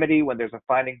remedy when there's a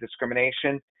finding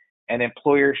discrimination, and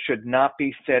employers should not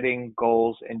be setting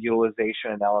goals and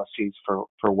utilization analyses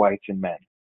for whites and men.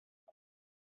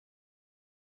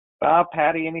 Bob,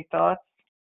 Patty, any thoughts?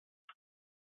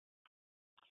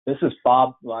 This is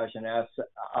Bob Lajeunesse.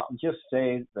 I'll just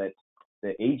say that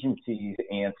the agency's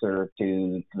answer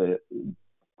to the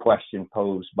question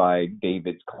posed by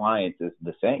David's clients is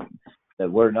the same,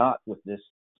 that we're not, with this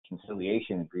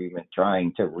conciliation agreement,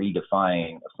 trying to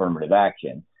redefine affirmative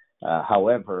action.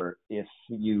 However, if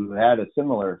you had a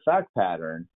similar fact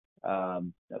pattern,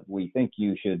 we think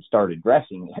you should start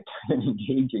addressing it and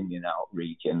engaging in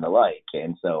outreach and the like.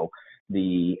 And so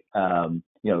the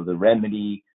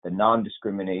remedy, the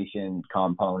non-discrimination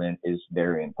component is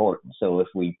very important. So if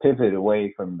we pivot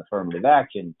away from affirmative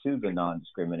action to the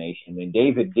non-discrimination, and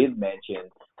David did mention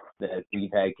that we've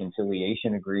had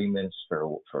conciliation agreements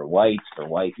for whites, for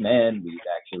white men. We've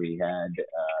actually had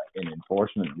an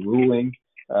enforcement ruling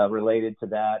related to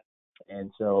that.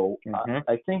 And so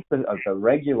I think that the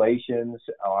regulations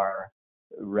are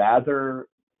rather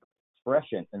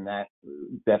prescient in that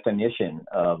definition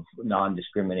of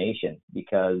non-discrimination,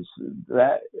 because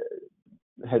that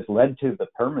has led to the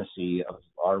permanency of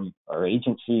our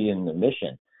agency and the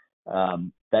mission.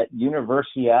 That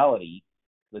universality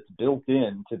that's built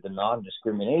into the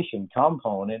non-discrimination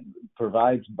component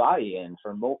provides buy-in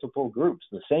for multiple groups,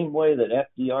 the same way that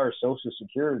FDR's Social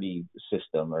Security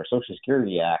system or Social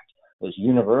Security Act was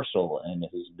universal and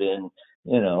has been,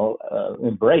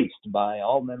 embraced by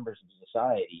all members of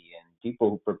society. And people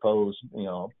who propose,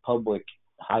 public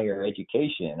higher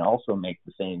education also make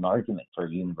the same argument for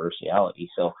universality.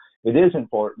 So it is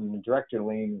important. Director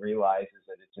Lean realizes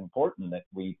that it's important that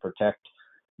we protect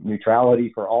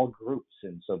neutrality for all groups.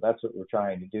 And so that's what we're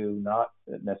trying to do, not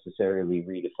necessarily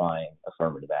redefine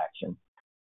affirmative action.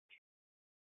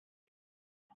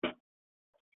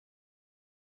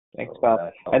 Thanks, Bob.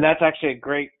 And that's actually a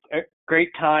great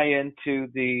tie into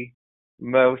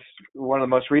one of the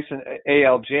most recent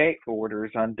ALJ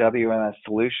orders on WMS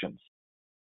solutions.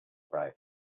 Right.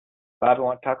 Bob, you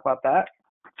want to talk about that?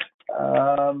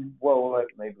 Well,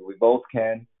 maybe we both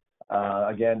can.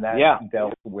 Again, that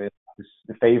dealt with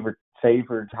the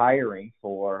favored hiring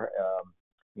for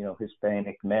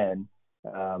Hispanic men.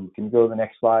 Can you go to the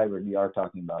next slide where we are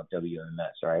talking about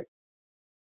WMS, right?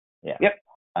 Yeah. Yep.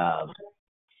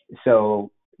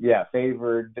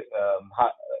 Favored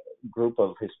group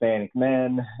of Hispanic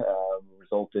men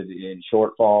resulted in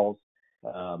shortfalls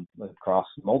across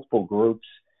multiple groups,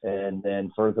 and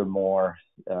then furthermore,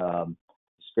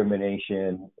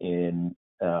 discrimination in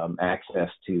access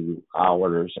to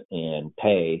hours and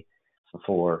pay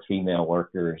for female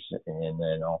workers, and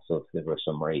then also there were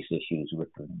some race issues with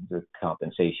the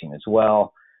compensation as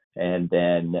well. And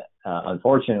then,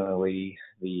 unfortunately,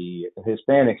 the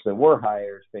Hispanics that were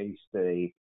hired faced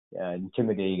a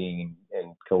intimidating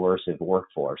and coercive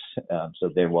workforce. So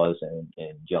there was an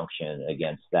injunction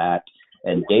against that.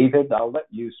 And David, I'll let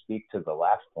you speak to the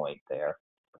last point there,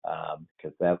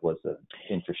 because that was an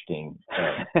interesting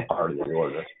part of the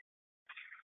order.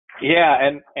 Yeah,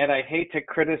 and I hate to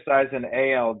criticize an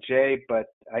ALJ, but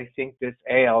I think this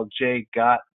ALJ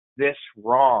got this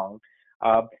wrong.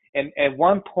 And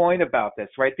one point about this,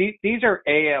 right? These are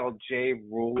ALJ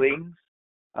rulings.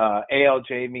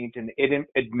 ALJ means an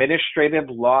administrative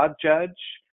law judge.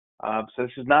 So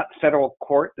this is not federal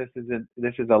court. This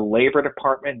is a Labor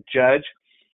Department judge,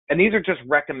 and these are just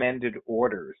recommended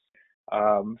orders.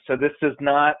 So this does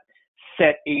not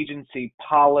set agency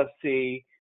policy.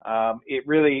 It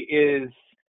really is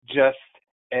just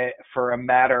for a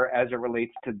matter as it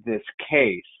relates to this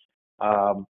case.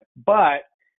 But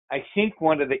I think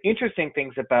one of the interesting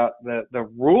things about the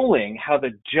ruling, how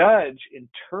the judge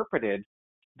interpreted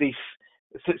these,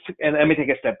 and let me take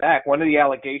a step back. One of the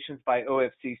allegations by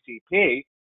OFCCP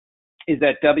is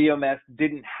that WMS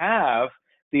didn't have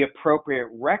the appropriate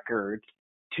records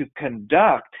to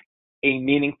conduct a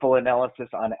meaningful analysis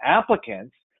on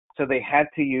applicants, so they had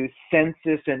to use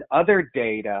census and other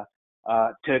data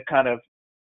to kind of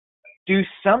do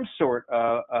some sort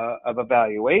of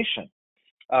evaluation.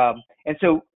 And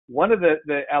so one of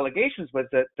the allegations was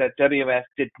that WMS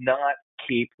did not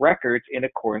keep records in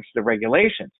accordance to the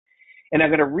regulations. And I'm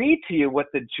going to read to you what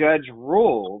the judge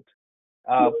ruled.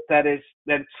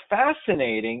 That's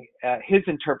fascinating, his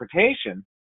interpretation.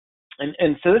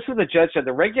 And so this is the judge said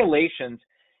the regulations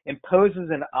imposes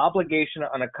an obligation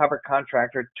on a covered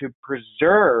contractor to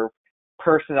preserve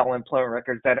personnel employment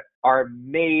records that are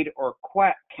made or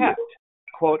kept,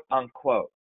 quote unquote.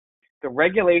 The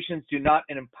regulations do not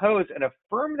impose an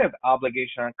affirmative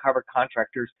obligation on covered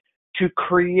contractors to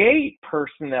create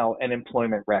personnel and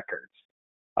employment records.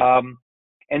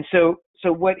 And so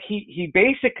what he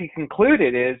basically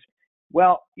concluded is,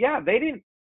 well, yeah, they didn't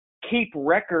keep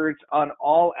records on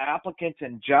all applicants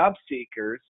and job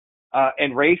seekers,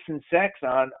 and race and sex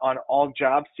on all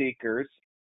job seekers,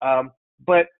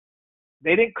 but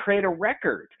they didn't create a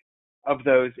record of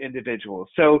those individuals.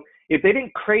 So if they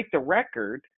didn't create the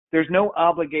record, there's no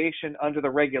obligation under the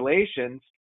regulations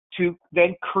to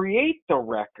then create the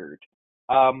record.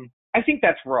 I think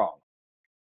that's wrong.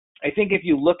 I think if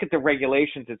you look at the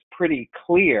regulations, it's pretty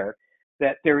clear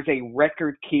that there's a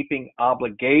record-keeping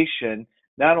obligation,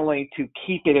 not only to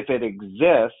keep it if it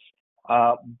exists,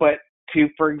 but to,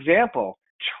 for example,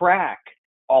 track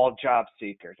all job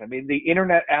seekers. I mean, the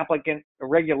Internet Applicant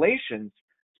Regulations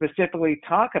specifically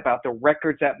talk about the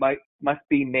records that must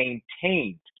be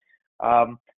maintained.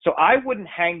 So I wouldn't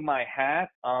hang my hat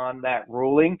on that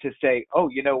ruling to say, oh,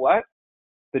 you know what?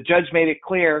 The judge made it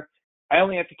clear, I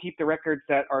only have to keep the records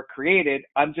that are created.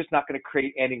 I'm just not going to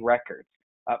create any records.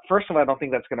 First of all, I don't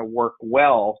think that's going to work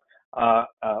well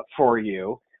for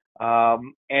you.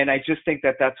 And I just think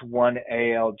that that's one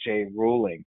ALJ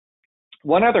ruling.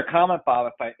 One other comment,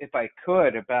 Bob, if I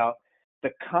could, about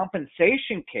the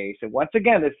compensation case, and once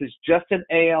again, this is just an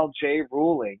ALJ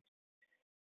ruling.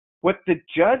 What the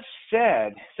judge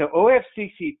said, so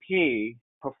OFCCP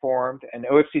performed, and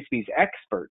OFCCP's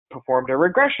expert performed a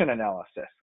regression analysis.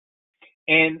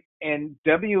 And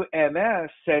WMS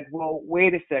said, well,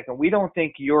 wait a second, we don't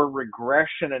think your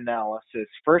regression analysis,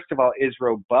 first of all, is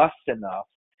robust enough,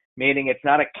 meaning it's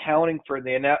not accounting for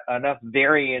the enough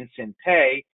variance in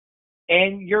pay,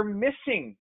 and you're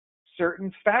missing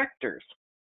certain factors.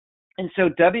 And so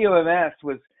WMS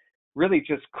was really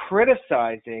just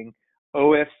criticizing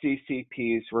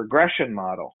OFCCP's regression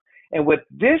model. And what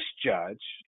this judge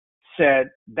said,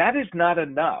 that is not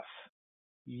enough.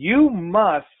 You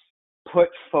must put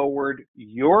forward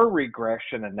your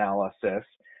regression analysis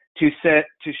to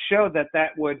show that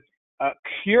would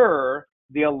cure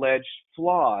the alleged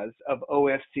flaws of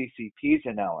OFCCP's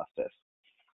analysis.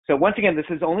 So once again, this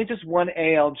is only just one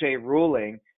ALJ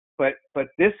ruling, but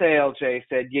this ALJ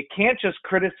said you can't just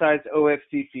criticize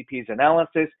OFCCP's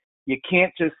analysis. You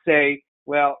can't just say,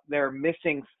 well, there are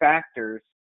missing factors.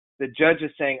 The judge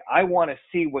is saying, I want to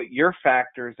see what your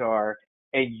factors are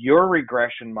and your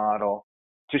regression model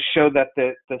to show that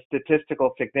the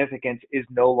statistical significance is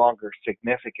no longer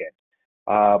significant.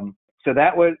 So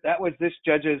that was this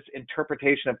judge's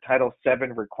interpretation of Title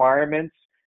VII requirements,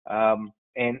 and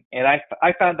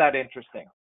I found that interesting.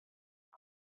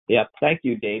 Yeah, thank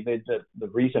you, David. The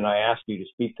reason I asked you to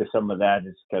speak to some of that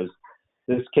is because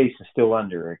this case is still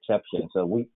under exception, so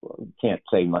we can't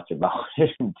say much about it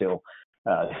until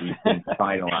these things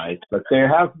finalized. But there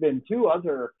have been two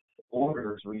other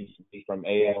orders recently from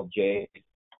ALJ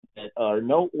that are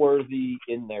noteworthy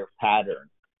in their pattern.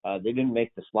 They didn't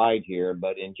make the slide here,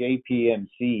 but in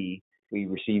JPMC, we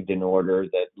received an order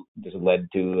that led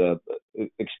to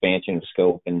expansion of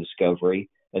scope and discovery.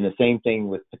 And the same thing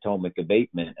with Potomac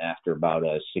abatement after about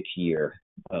a 6-year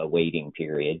waiting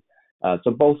period.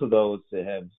 So both of those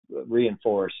have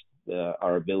reinforced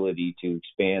our ability to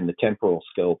expand the temporal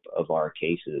scope of our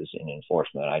cases in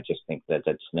enforcement. I just think that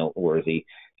that's noteworthy.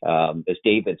 As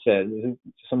David said,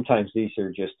 sometimes these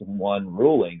are just one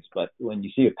rulings, but when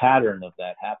you see a pattern of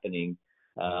that happening,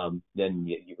 then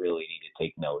you really need to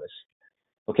take notice.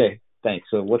 Okay, thanks.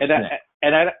 So what's next?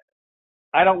 And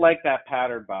I don't like that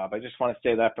pattern, Bob. I just want to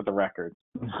say that for the record.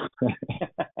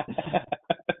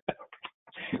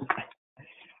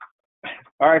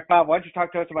 All right, Bob, why don't you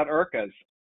talk to us about IRCAs?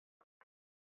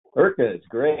 IRCAs,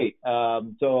 great.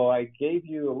 So I gave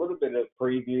you a little bit of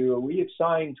preview. We have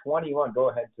signed 21. Go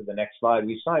ahead to the next slide.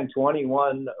 We signed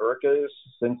 21 IRCAs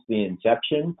since the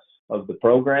inception of the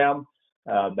program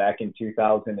back in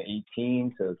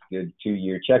 2018. So it's a good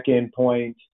 2-year check-in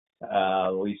point.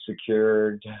 We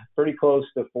secured pretty close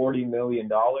to $40 million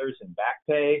in back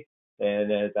pay.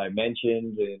 And as I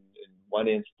mentioned, in one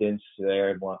instance,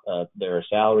 there are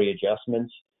salary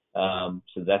adjustments.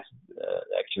 So that's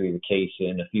actually the case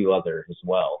in a few others as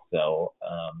well. So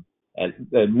at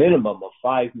the minimum of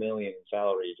 $5 million in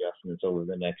salary adjustments over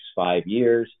the next 5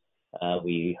 years.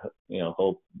 We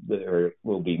hope there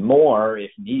will be more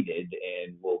if needed,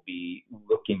 and we'll be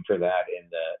looking for that in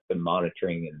the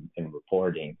monitoring and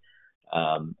reporting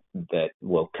that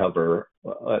will cover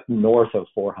north of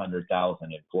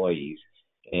 400,000 employees.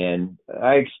 And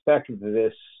I expect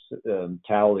this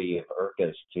tally of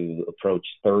IRCAs to approach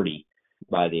 30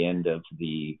 by the end of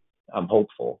I'm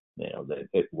hopeful, that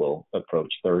it will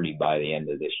approach 30 by the end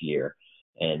of this year.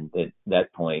 And at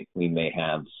that point, we may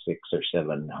have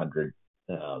 600,000 or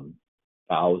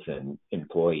 700,000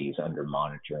 employees under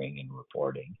monitoring and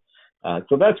reporting.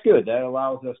 So that's good. That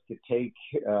allows us to take,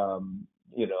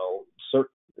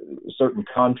 certain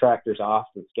contractors off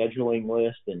the scheduling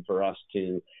list, and for us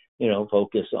to,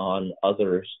 focus on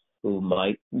others who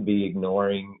might be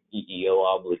ignoring EEO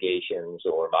obligations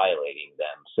or violating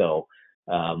them. So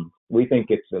we think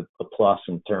it's a plus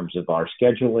in terms of our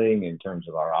scheduling, in terms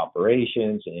of our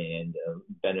operations, and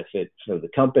benefit for the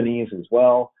companies as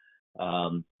well,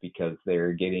 because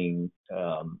they're getting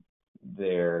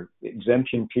their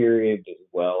exemption period, as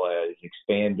well as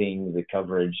expanding the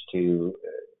coverage to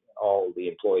all the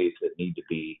employees that need to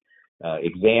be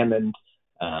examined,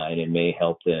 and it may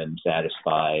help them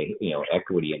satisfy,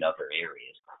 equity in other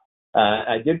areas.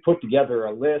 I did put together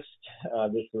a list.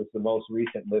 This was the most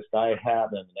recent list I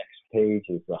have, and the next page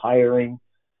is the hiring.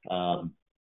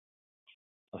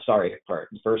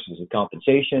 First is the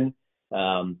compensation.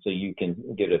 So you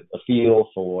can get a feel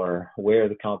for where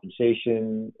the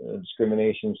compensation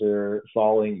discriminations are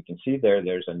falling. You can see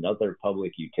there's another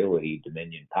public utility,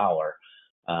 Dominion Power,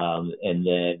 and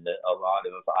then a lot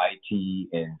of IT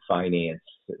and finance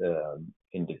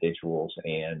individuals,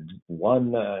 and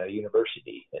one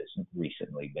university has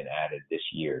recently been added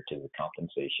this year to the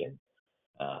compensation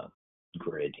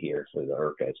grid here for the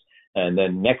IRCAs. And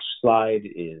then next slide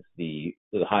is the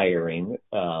hiring.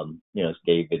 As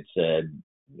David said,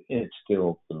 it's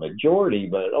still the majority,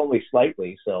 but only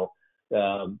slightly. So,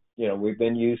 we've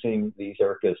been using these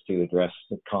IRCAs to address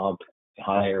the comp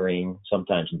hiring,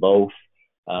 sometimes both,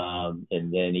 and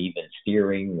then even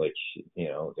steering, which,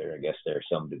 I guess there's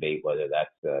some debate whether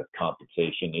that's a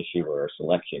compensation issue or a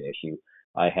selection issue.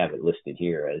 I have it listed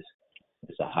here as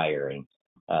a hiring.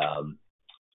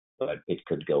 But it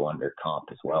could go under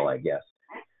comp as well, I guess.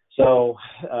 So,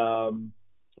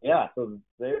 so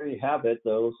there you have it.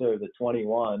 Those are the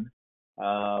 21.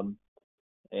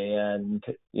 And,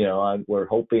 we're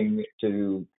hoping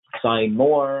to sign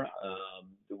more.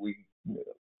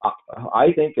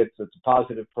 I think it's a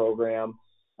positive program.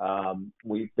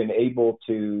 We've been able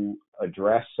to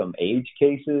address some age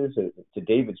cases. To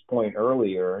David's point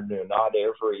earlier, not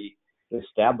every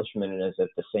establishment is at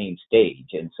the same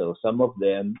stage, and so some of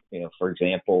them, for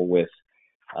example, with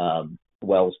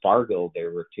Wells Fargo,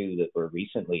 there were 2 that were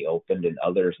recently opened, and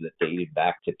others that dated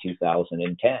back to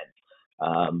 2010.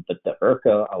 But the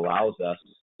IRCA allows us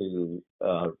to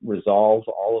resolve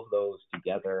all of those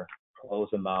together, close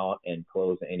them out, and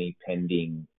close any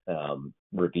pending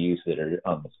reviews that are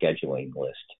on the scheduling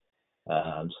list.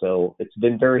 So it's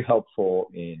been very helpful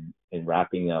in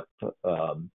wrapping up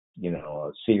a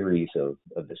series of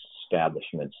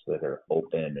establishments that are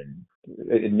open, and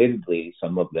admittedly,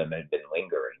 some of them have been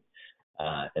lingering.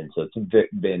 And so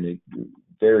it's been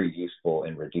very useful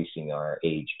in reducing our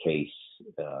age case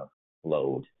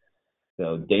load.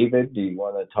 So, David, do you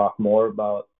want to talk more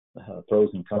about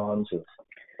pros and cons of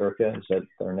IRCA? Is that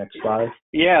our next slide?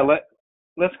 Yeah,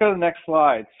 let's go to the next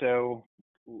slide. So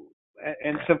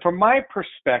from my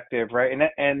perspective, right,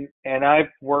 and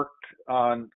I've worked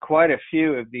on quite a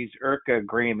few of these IRCA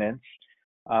agreements,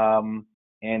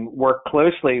 and worked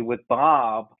closely with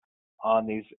Bob on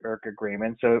these IRCA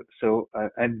agreements. So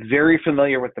I'm very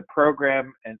familiar with the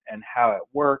program and how it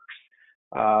works.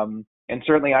 And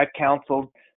certainly I've counseled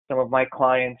some of my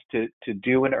clients to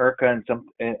do an IRCA,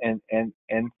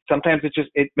 and sometimes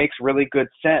it makes really good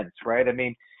sense, right? I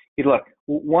mean, look,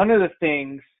 one of the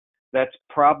things that's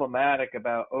problematic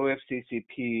about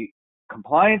OFCCP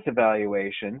compliance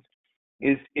evaluations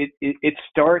is it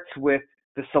starts with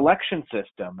the selection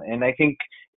system, and I think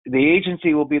the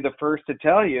agency will be the first to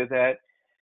tell you that,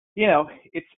 you know,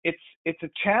 it's a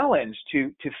challenge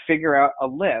to figure out a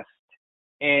list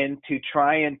and to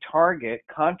try and target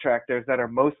contractors that are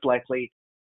most likely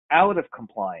out of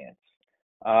compliance.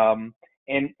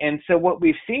 And so what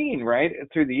we've seen, right,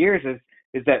 through the years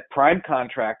is that prime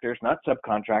contractors, not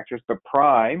subcontractors, but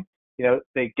prime, you know,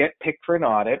 they get picked for an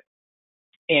audit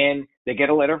and they get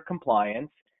a letter of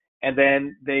compliance, and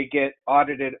then they get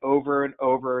audited over and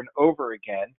over and over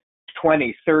again,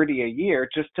 20, 30 a year,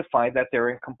 just to find that they're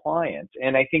in compliance.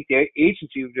 And I think the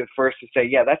agency would be the first to say,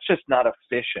 yeah, that's just not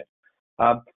efficient.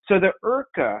 So the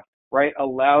IRCA, right,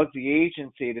 allows the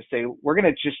agency to say, we're going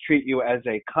to just treat you as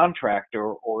a contractor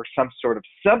or some sort of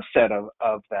subset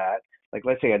of that, like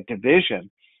let's say a division,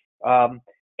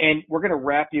 and we're going to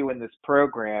wrap you in this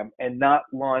program and not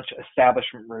launch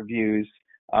establishment reviews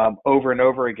over and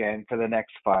over again for the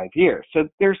next 5 years. So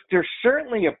there's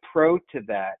certainly a pro to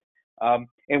that.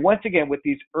 And once again, with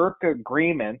these IRCA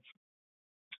agreements,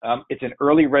 it's an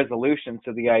early resolution.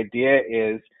 So the idea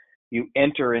is you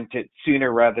enter into it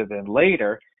sooner rather than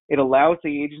later. It allows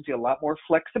the agency a lot more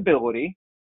flexibility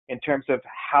in terms of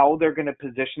how they're going to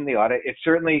position the audit. It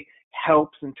certainly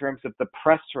helps in terms of the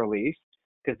press release,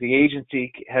 because the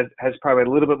agency has probably a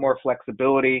little bit more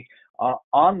flexibility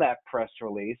on that press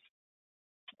release.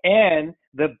 And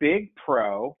the big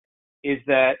pro is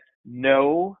that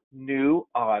no new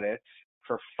audits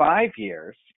for 5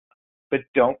 years. But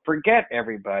don't forget,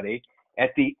 everybody, at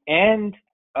the end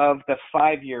of the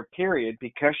 5-year period,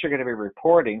 because you're going to be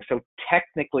reporting, so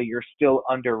technically you're still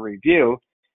under review,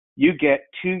 you get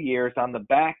 2 years on the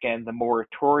back end, the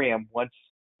moratorium, once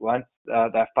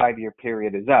that 5-year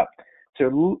period is up.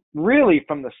 So really,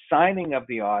 from the signing of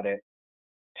the audit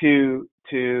to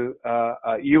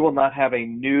you will not have a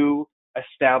new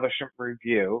establishment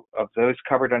review of those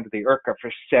covered under the IRCA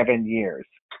for 7 years.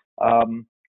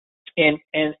 And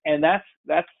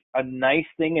that's a nice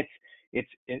thing. It's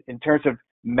in terms of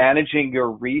managing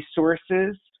your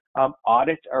resources.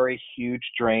 Audits are a huge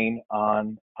drain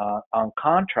on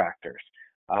contractors.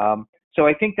 So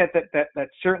I think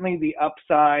that's certainly the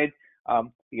upside.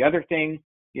 The other thing,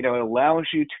 you know, it allows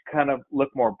you to kind of look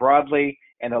more broadly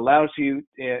and allows you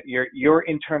your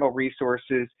internal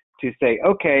resources to say,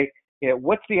 okay, you know,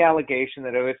 what's the allegation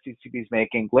that OFCCP is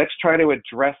making? Let's try to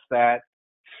address that,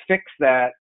 fix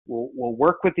that. We'll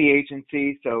work with the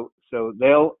agency so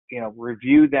they'll, you know,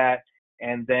 review that,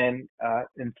 and then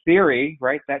in theory,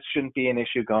 right, that shouldn't be an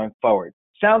issue going forward.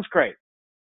 Sounds great.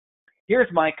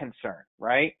 Here's my concern,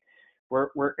 right?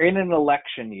 We're in an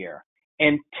election year,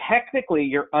 and technically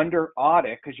you're under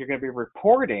audit because you're going to be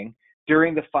reporting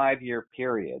during the 5-year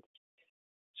period.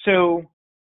 So,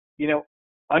 you know,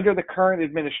 under the current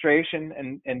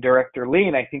administration and Director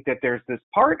Lean, I think that there's this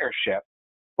partnership.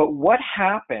 But what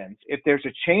happens if there's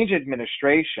a change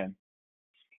administration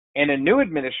and a new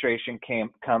administration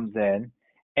comes in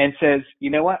and says, you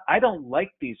know what, I don't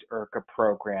like these IRCA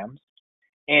programs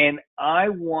and I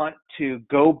want to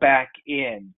go back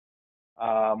in,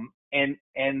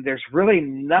 and there's really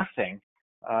nothing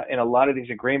in a lot of these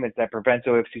agreements that prevents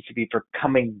OFCCP from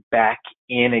coming back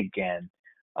in again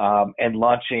and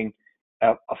launching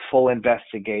a full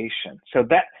investigation. So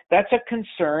that's a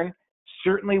concern.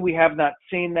 Certainly, we have not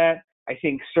seen that. I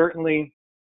think certainly,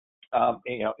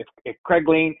 you know, if Craig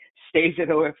Lean stays at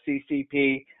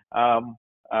OFCCP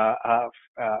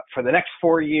for the next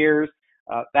 4 years,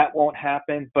 that won't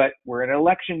happen. But we're in an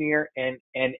election year, and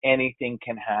anything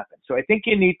can happen. So I think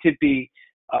you need to be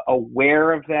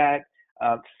aware of that.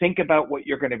 Think about what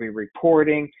you're going to be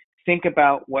reporting. Think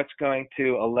about what's going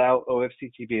to allow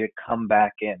OFCCP to come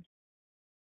back in.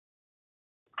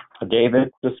 David,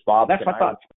 this is Bob. That's my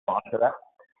thought. To that.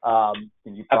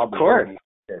 And you probably already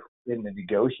in the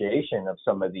negotiation of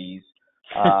some of these.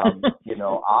 You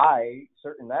know, I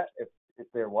certain that if if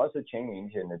there was a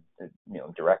change in the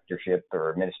directorship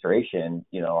or administration,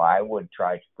 I would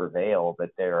try to prevail that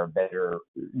there are better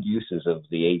uses of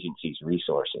the agency's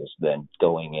resources than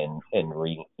going in and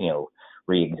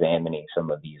re-examining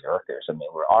some of these IRCers. I mean,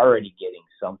 we're already getting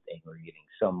something. We're getting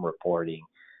some reporting.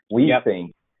 We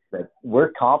think that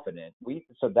we're confident.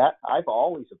 I've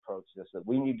always approached this that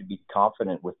we need to be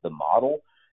confident with the model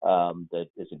that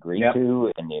is agreed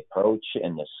to, and the approach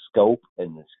and the scope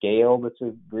and the scale that's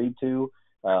agreed to.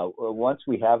 Once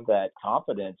we have that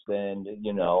confidence, then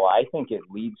I think it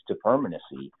leads to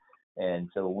permanency. And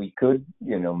so we could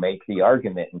make the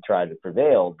argument and try to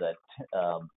prevail that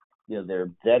there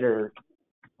are better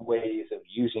ways of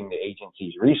using the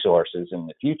agency's resources in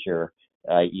the future,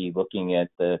 i.e. looking at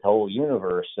the whole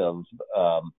universe of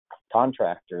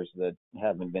contractors that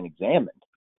haven't been examined,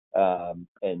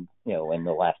 in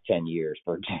the last 10 years,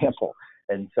 for example.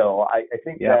 And so I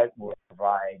think that will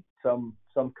provide some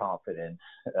confidence,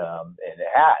 and it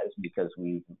has, because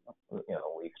we've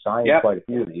signed quite a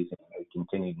few of these and we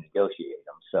continue to negotiate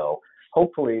them. So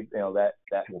hopefully, that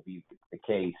will be the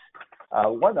case.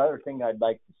 One other thing I'd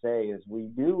like to say is we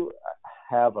do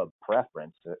have a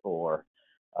preference, or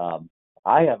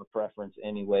I have a preference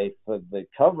anyway, for the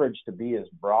coverage to be as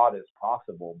broad as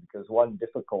possible, because one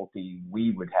difficulty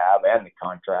we would have, and the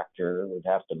contractor would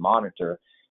have to monitor,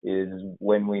 is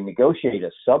when we negotiate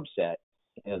a subset,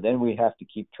 then we have to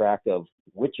keep track of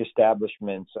which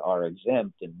establishments are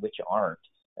exempt and which aren't,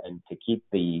 and to keep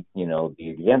the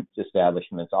exempt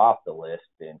establishments off the list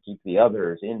and keep the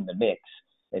others in the mix.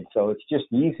 And so it's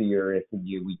just easier if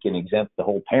we can exempt the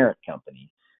whole parent company.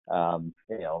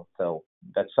 So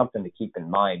that's something to keep in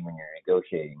mind when you're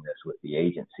negotiating this with the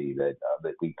agency, that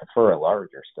we prefer a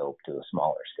larger scope to a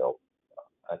smaller scope.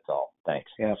 That's all.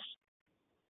 Thanks. Yes.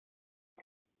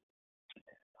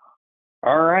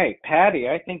 All right, Patty,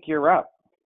 I think you're up.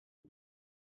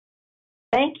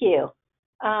 Thank you.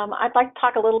 I'd like to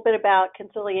talk a little bit about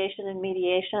conciliation and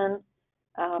mediation.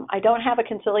 I don't have a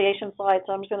conciliation slide,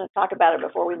 so I'm just going to talk about it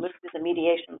before we move to the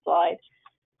mediation slide.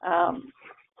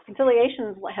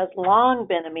 Conciliation has long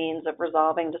been a means of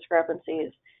resolving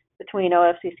discrepancies between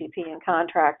OFCCP and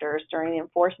contractors during the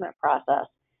enforcement process.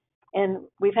 And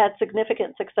we've had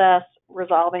significant success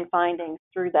resolving findings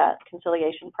through that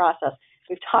conciliation process.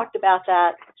 We've talked about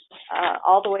that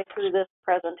all the way through this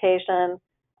presentation,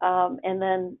 and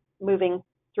then moving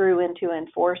through into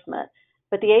enforcement.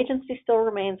 But the agency still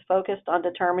remains focused on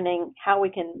determining how we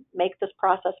can make this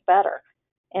process better.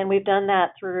 And we've done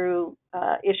that through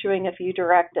issuing a few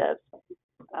directives.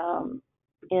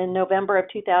 In November of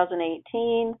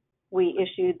 2018, we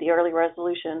issued the Early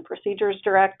Resolution Procedures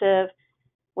Directive,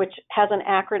 which has an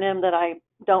acronym that I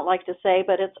don't like to say,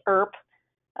 but it's ERP.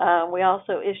 We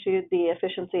also issued the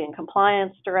Efficiency and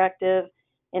Compliance Directive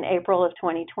in April of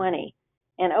 2020.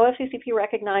 And OFCCP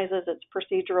recognizes its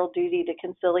procedural duty to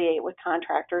conciliate with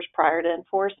contractors prior to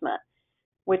enforcement,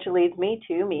 which leads me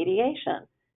to mediation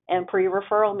and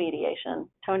pre-referral mediation.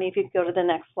 Tony, if you could go to the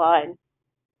next slide,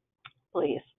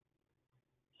 please.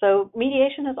 So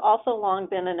mediation has also long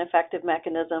been an effective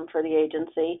mechanism for the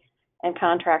agency and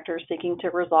contractors seeking to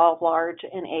resolve large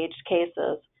and aged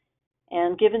cases.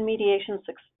 And given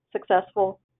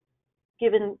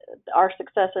our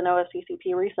success in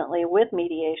OFCCP recently with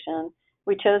mediation,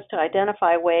 we chose to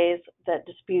identify ways that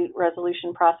dispute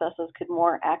resolution processes could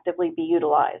more actively be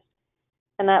utilized.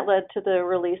 And that led to the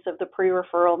release of the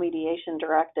Pre-Referral Mediation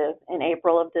Directive in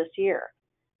April of this year.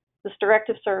 This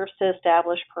directive serves to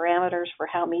establish parameters for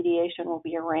how mediation will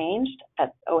be arranged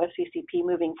at OFCCP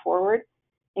moving forward,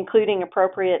 including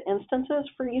appropriate instances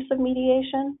for use of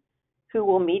mediation, who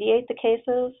will mediate the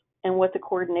cases, and what the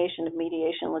coordination of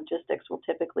mediation logistics will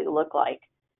typically look like.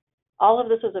 All of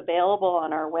this is available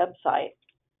on our website.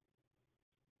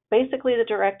 Basically, the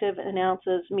directive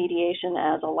announces mediation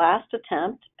as a last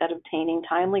attempt at obtaining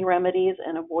timely remedies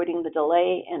and avoiding the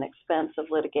delay and expense of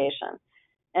litigation.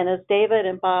 And as David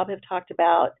and Bob have talked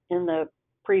about in the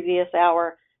previous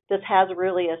hour, this has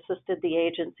really assisted the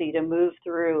agency to move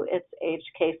through its aged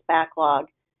case backlog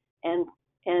and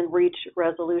reach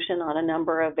resolution on a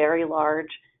number of very large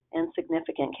and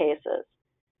significant cases.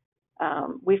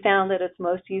 We found that it's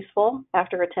most useful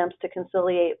after attempts to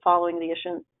conciliate following the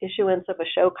issuance of a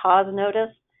show cause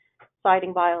notice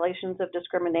citing violations of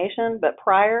discrimination, but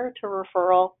prior to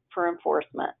referral for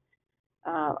enforcement.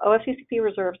 OFCCP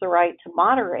reserves the right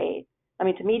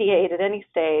to mediate at any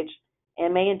stage,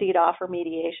 and may indeed offer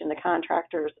mediation to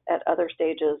contractors at other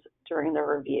stages during the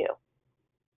review.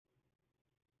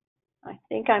 I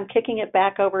think I'm kicking it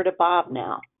back over to Bob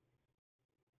now.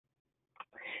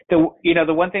 The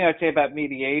one thing I'd say about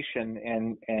mediation,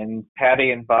 and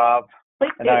Patty and Bob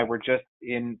and I were just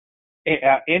in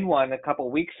one a couple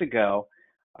of weeks ago,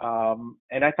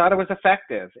 and I thought it was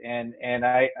effective. And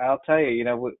I'll tell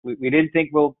you, we didn't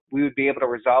think we would be able to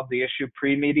resolve the issue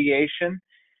pre-mediation.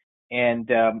 And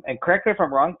correct me if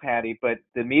I'm wrong, Patty, but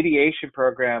the mediation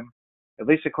program, at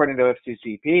least according to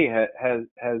OFCCP,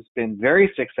 has been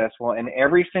very successful. And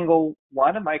every single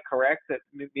one, am I correct, that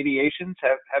mediations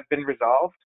have been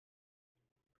resolved?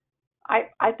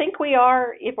 I think we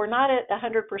are. If we're not at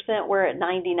 100%, we're at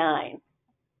 99.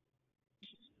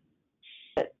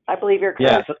 But I believe you're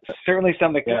correct. Yeah, certainly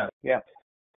something. Yeah.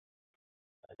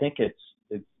 I think it's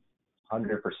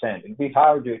 100%. It'd be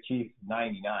hard to achieve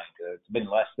 99 because it's been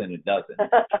less than a dozen,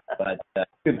 but it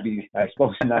could be, I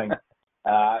suppose, 90.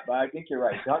 But I think you're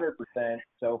right. 100%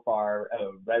 so far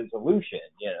resolution.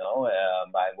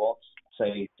 I won't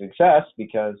say success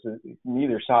because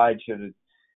neither side should,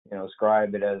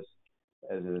 ascribe it as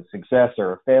a success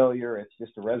or a failure. It's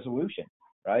just a resolution,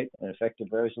 right? An effective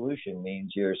resolution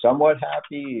means you're somewhat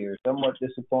happy, you're somewhat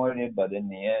disappointed, but in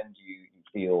the end, you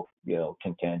feel,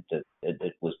 content that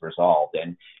it was resolved.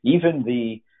 And even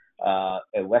the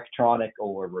electronic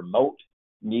or remote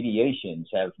mediations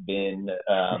have been,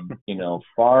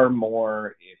 far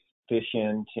more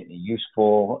efficient,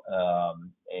 useful,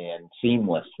 and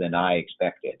seamless than I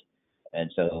expected. And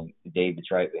so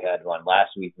David's right. We had one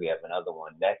last week. We have another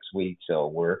one next week. So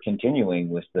we're continuing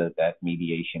with that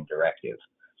mediation directive.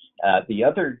 The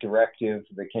other directive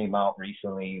that came out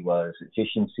recently was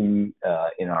efficiency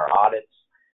in our audits.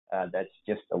 That's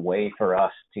just a way for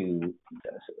us to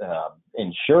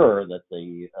ensure that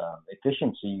the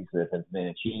efficiencies that have been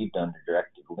achieved under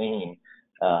directed lien,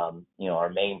 are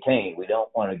maintained. We don't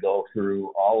want to go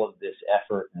through all of this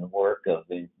effort and work of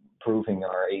improving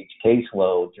our age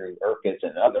caseload through IRCAs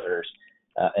and others,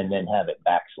 and then have it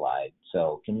backslide.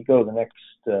 So can you go to the next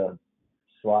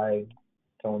slide,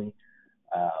 Tony?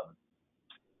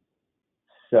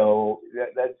 So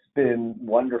that's been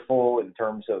wonderful in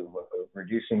terms of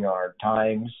reducing our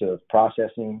times of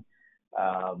processing,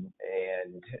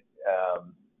 and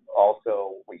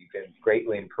also we've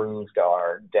greatly improved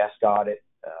our desk audit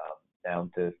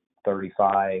down to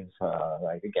 35.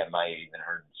 I think I might even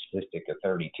heard a statistic of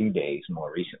 32 days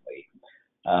more recently.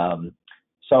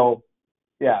 So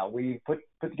yeah, we put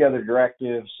together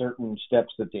directives, certain steps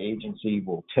that the agency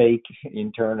will take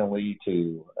internally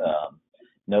to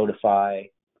notify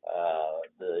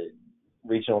the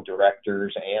regional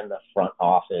directors and the front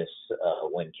office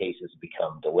when cases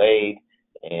become delayed,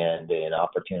 and an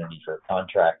opportunity for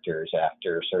contractors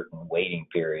after certain waiting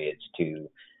periods to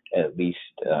at least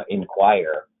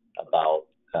inquire about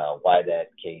why that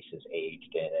case is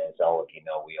aged. And as all of you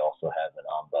know, we also have an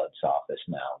ombuds office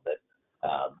now that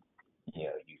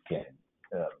you can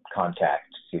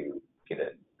contact to get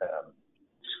a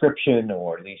description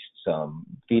or at least some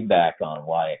feedback on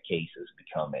why a case has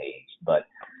become aged. But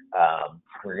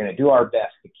we're going to do our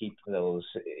best to keep those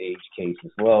age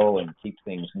cases low and keep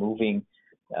things moving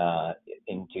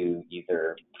into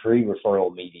either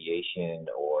pre-referral mediation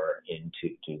or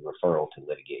into referral to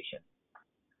litigation.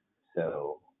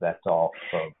 So that's all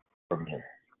from him.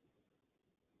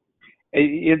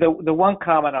 The one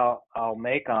comment I'll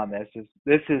make on this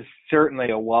is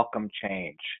certainly a welcome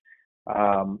change.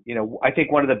 I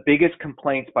think one of the biggest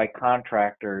complaints by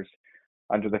contractors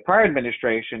under the prior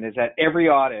administration is that every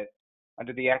audit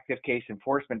under the Active Case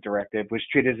Enforcement Directive was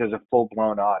treated as a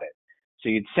full-blown audit. So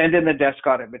you'd send in the desk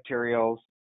audit materials,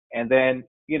 and then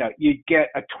you'd get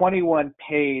a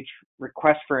 21-page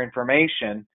request for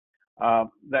information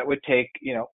that would take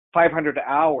 500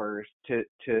 hours to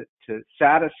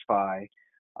satisfy,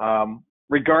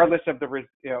 regardless of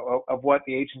of what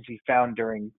the agency found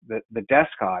during the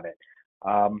desk audit.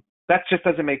 That just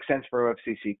doesn't make sense for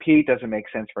OFCCP, doesn't make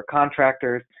sense for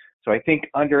contractors. So I think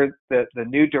under the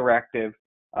new directive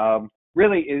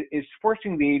really is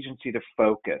forcing the agency to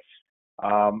focus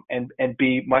and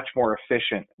be much more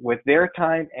efficient with their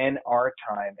time and our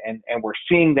time. And we're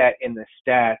seeing that in the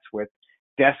stats with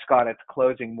desk audits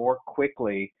closing more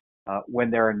quickly when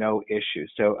there are no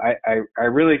issues. So I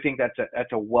really think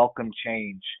that's a welcome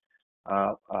change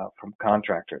from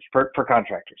contractors, for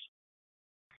contractors.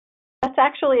 That's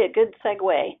actually a good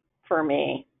segue for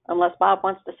me, unless Bob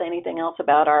wants to say anything else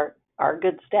about our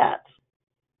good stats.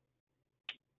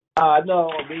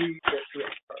 No,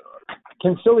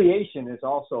 conciliation is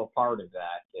also a part of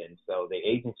that. And so the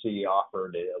agency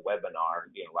offered a webinar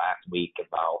last week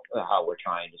about how we're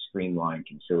trying to streamline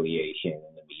conciliation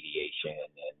and the mediation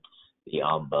and the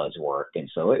ombuds work. And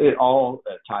so it all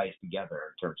ties together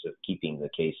in terms of keeping the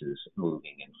cases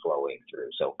moving and flowing through.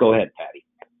 So go ahead, Patty.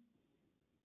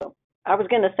 I was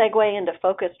going to segue into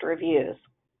focused reviews.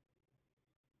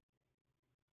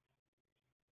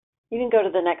 You can go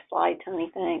to the next slide, Tony,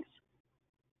 thanks.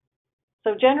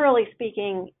 So generally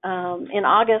speaking, in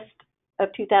August of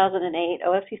 2008,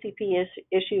 OFCCP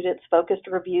issued its Focused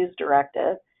Reviews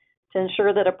Directive to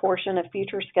ensure that a portion of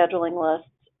future scheduling lists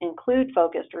include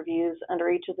focused reviews under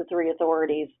each of the three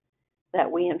authorities that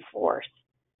we enforce.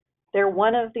 They're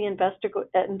one of the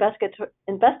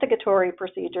investigatory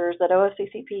procedures that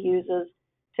OFCCP uses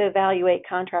to evaluate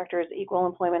contractors' equal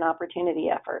employment opportunity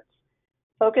efforts.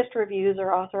 Focused reviews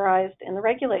are authorized in the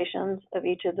regulations of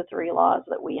each of the three laws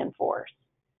that we enforce.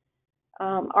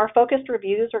 Our focused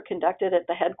reviews are conducted at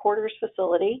the headquarters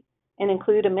facility and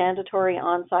include a mandatory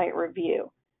on-site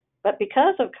review. But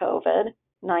because of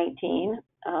COVID-19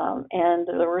 and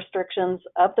the restrictions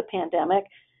of the pandemic,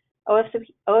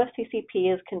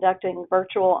 OFCCP is conducting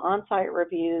virtual on-site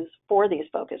reviews for these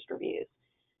focused reviews,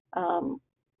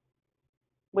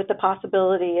 with the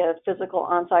possibility of physical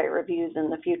on-site reviews in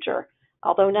the future,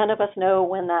 although none of us know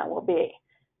when that will be.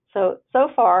 So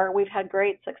far, we've had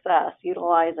great success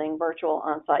utilizing virtual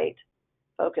on-site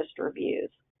focused reviews.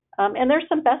 And there's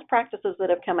some best practices that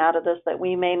have come out of this that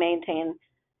we may maintain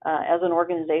as an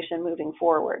organization moving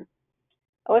forward.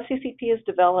 OFCCP has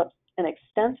developed an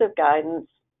extensive guidance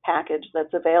package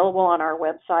that's available on our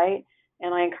website,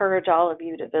 and I encourage all of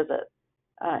you to visit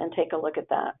and take a look at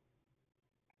that.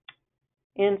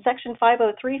 In Section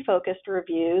 503 focused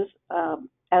reviews,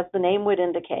 as the name would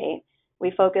indicate,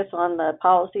 we focus on the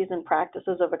policies and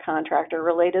practices of a contractor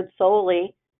related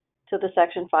solely to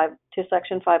Section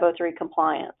 503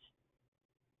 compliance.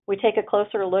 We take a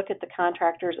closer look at the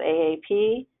contractor's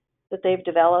AAP that they've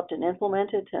developed and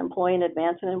implemented to employ and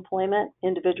advance in employment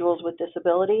individuals with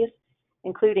disabilities,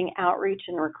 including outreach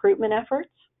and recruitment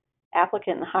efforts,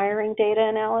 applicant and hiring data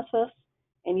analysis,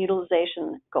 and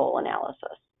utilization goal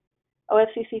analysis.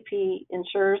 OFCCP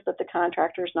ensures that the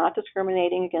contractor is not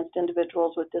discriminating against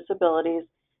individuals with disabilities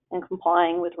and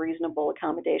complying with reasonable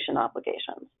accommodation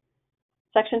obligations.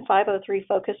 Section 503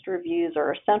 focused reviews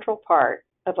are a central part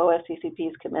of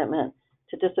OFCCP's commitment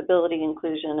to disability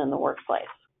inclusion in the workplace.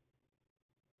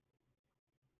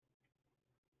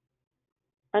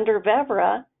 Under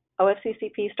VEVRA,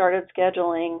 OFCCP started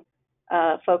scheduling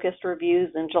focused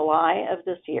reviews in July of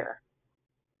this year.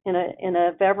 In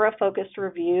a VEVRA focused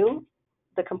review,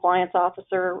 the compliance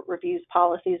officer reviews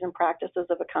policies and practices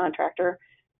of a contractor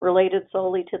related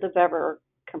solely to the VEVRA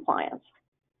compliance.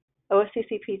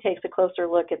 OFCCP takes a closer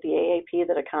look at the AAP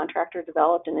that a contractor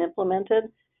developed and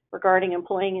implemented regarding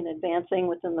employing and advancing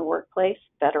within the workplace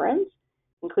veterans,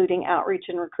 including outreach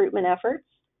and recruitment efforts,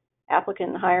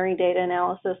 applicant and hiring data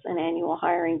analysis, and annual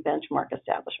hiring benchmark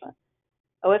establishment.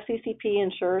 OFCCP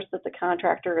ensures that the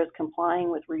contractor is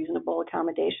complying with reasonable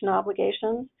accommodation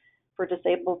obligations for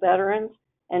disabled veterans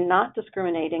and not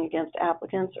discriminating against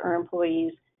applicants or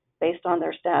employees based on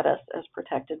their status as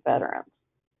protected veterans.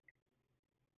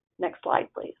 Next slide,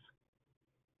 please.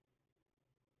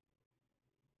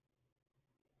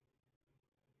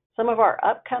 Some of our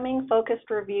upcoming focused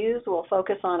reviews will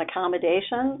focus on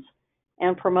accommodations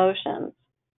and promotions.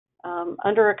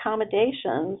 Under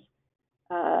accommodations,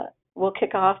 we'll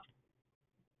kick off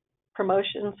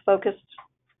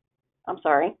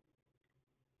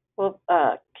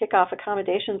kick off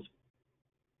accommodations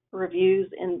reviews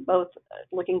in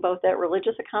looking both at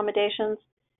religious accommodations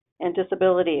and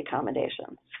disability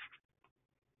accommodations.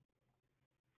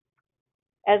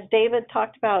 As David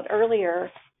talked about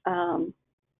earlier,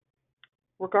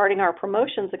 regarding our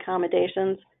promotions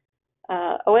accommodations,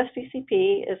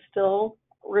 OFCCP is still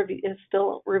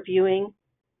reviewing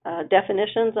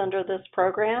definitions under this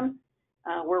program.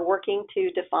 We're working to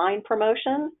define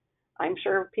promotion. I'm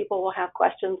sure people will have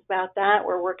questions about that.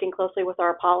 We're working closely with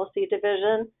our policy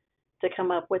division to come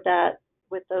up with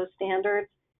those standards.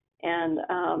 And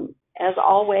as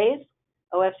always,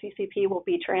 OFCCP will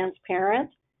be transparent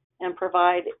and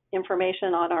provide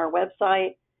information on our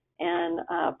website and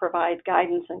provide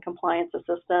guidance and compliance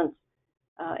assistance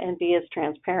and be as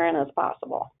transparent as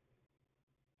possible.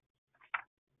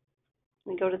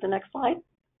 Let me go to the next slide.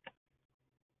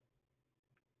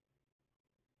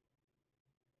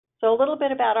 So a little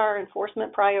bit about our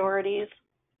enforcement priorities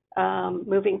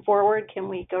moving forward. Can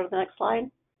we go to the next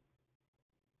slide?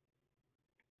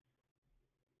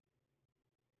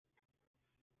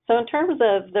 So in terms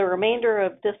of the remainder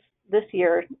of this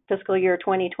year, fiscal year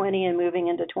 2020, and moving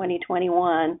into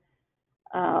 2021,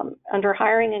 under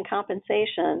hiring and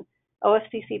compensation,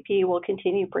 OFCCP will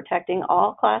continue protecting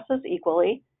all classes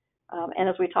equally, and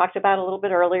as we talked about a little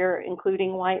bit earlier,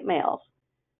 including white males,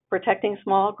 protecting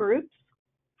small groups,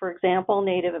 for example,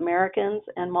 Native Americans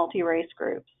and multi-race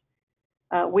groups.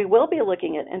 We will be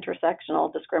looking at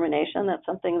intersectional discrimination. That's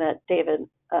something that David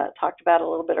talked about a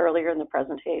little bit earlier in the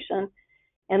presentation.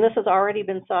 And this has already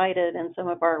been cited in some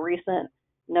of our recent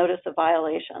notice of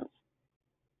violations.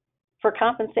 For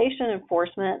compensation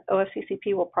enforcement,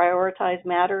 OFCCP will prioritize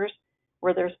matters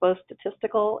where there's both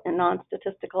statistical and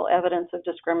non-statistical evidence of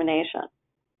discrimination.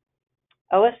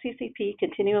 OFCCP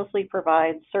continuously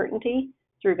provides certainty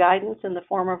through guidance in the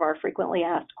form of our frequently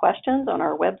asked questions on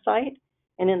our website,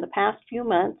 and in the past few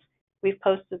months, we've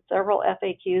posted several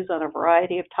FAQs on a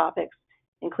variety of topics,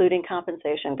 including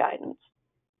compensation guidance.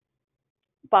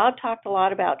 Bob talked a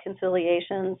lot about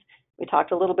conciliations. We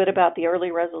talked a little bit about the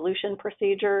early resolution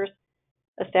procedures,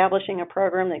 establishing a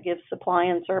program that gives supply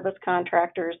and service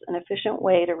contractors an efficient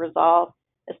way to resolve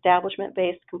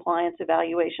establishment-based compliance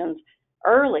evaluations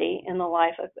early in the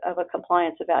life of a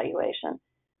compliance evaluation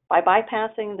by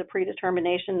bypassing the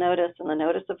predetermination notice and the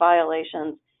notice of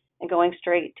violations and going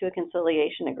straight to a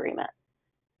conciliation agreement.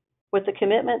 With the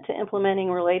commitment to implementing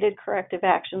related corrective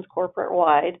actions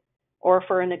corporate-wide or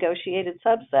for a negotiated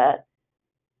subset,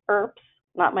 ERPS,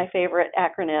 not my favorite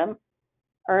acronym,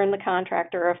 earn the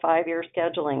contractor a 5-year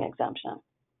scheduling exemption.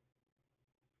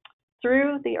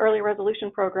 Through the Early Resolution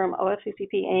Program,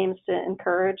 OFCCP aims to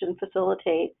encourage and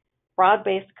facilitate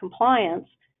broad-based compliance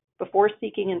before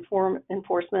seeking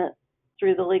enforcement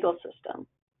through the legal system.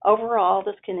 Overall,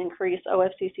 this can increase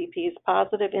OFCCP's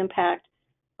positive impact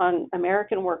on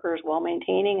American workers while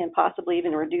maintaining and possibly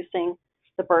even reducing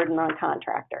the burden on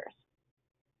contractors.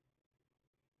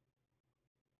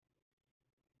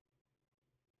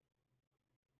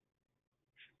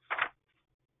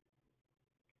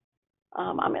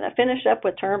 I'm going to finish up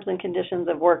with terms and conditions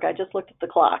of work. I just looked at the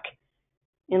clock.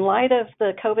 In light of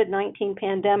the COVID-19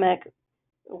 pandemic,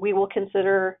 we will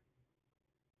consider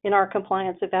in our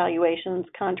compliance evaluations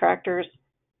contractors'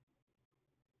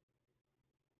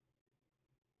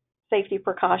 safety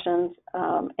precautions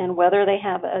and whether they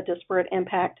have a disparate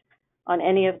impact on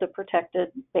any of the protected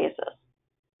bases.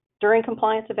 During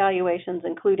compliance evaluations,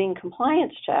 including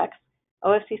compliance checks,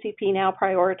 OFCCP now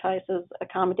prioritizes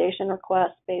accommodation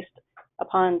requests based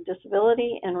upon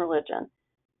disability and religion.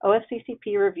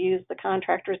 OFCCP reviews the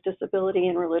contractor's disability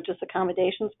and religious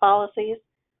accommodations policies,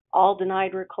 all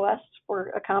denied requests for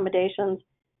accommodations,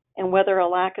 and whether a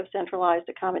lack of centralized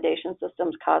accommodation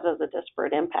systems causes a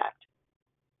disparate impact.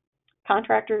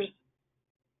 Contractors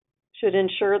should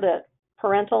ensure that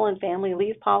parental and family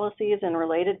leave policies and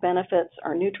related benefits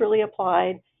are neutrally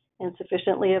applied and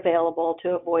sufficiently available to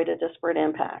avoid a disparate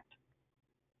impact.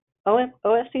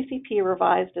 OFCCP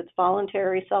revised its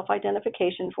voluntary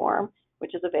self-identification form,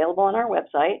 which is available on our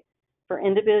website, for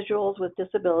individuals with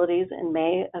disabilities in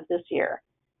May of this year,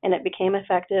 and it became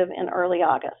effective in early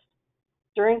August.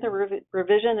 During the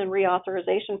revision and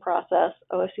reauthorization process,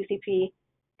 OFCCP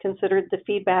considered the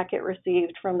feedback it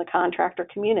received from the contractor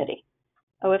community.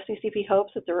 OFCCP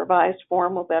hopes that the revised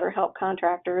form will better help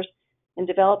contractors in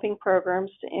developing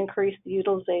programs to increase the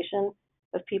utilization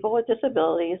of people with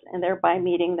disabilities and thereby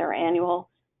meeting their annual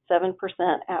 7%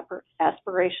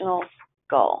 aspirational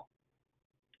goal.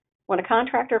 When a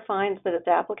contractor finds that its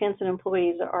applicants and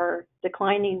employees are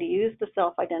declining to use the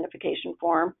self-identification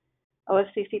form,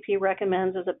 OFCCP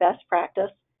recommends as a best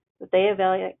practice that they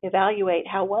evaluate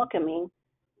how welcoming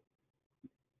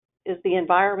is the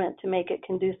environment to make it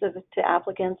conducive to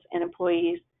applicants and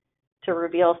employees to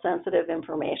reveal sensitive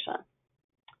information.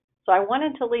 So I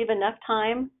wanted to leave enough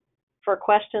time for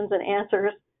questions and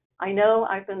answers. I know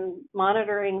I've been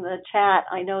monitoring the chat.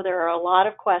 I know there are a lot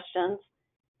of questions.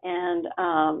 And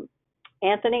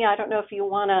Anthony, I don't know if you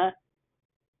want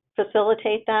to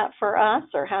facilitate that for us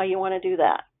or how you want to do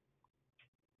that.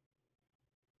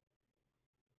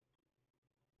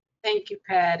 Thank you,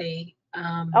 Patty.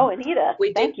 Anita.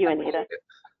 Thank you, Anita.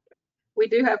 We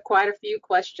do have quite a few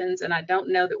questions, and I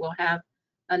don't know that we'll have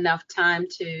enough time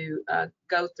to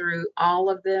go through all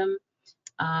of them,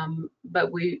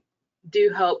 but we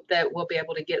do hope that we'll be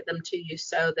able to get them to you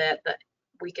so that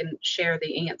we can share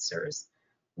the answers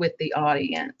with the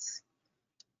audience.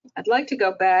 I'd like to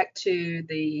go back to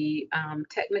the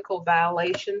technical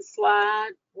violation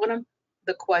slide. One of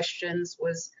the questions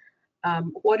was,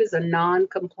 what is a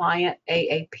non-compliant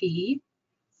AAP?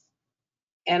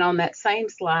 And on that same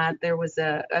slide, there was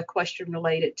a question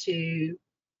related to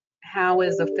how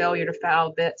is a failure to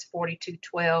file VETS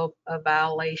 4212 a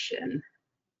violation?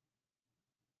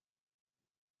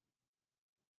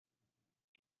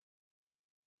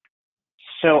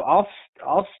 So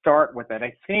I'll start with that.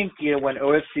 I think when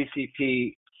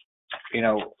OFCCP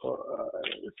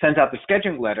sends out the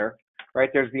scheduling letter, right,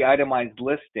 there's the itemized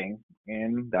listing,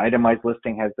 and the itemized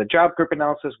listing has the job group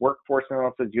analysis, workforce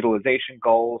analysis, utilization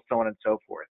goals, so on and so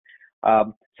forth.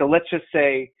 So let's just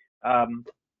say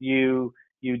you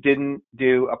didn't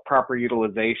do a proper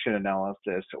utilization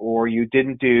analysis, or you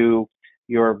didn't do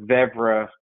your VEVRA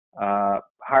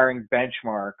hiring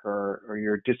benchmark or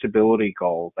your disability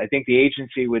goals. I think the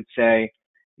agency would say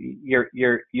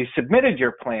you submitted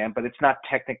your plan, but it's not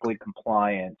technically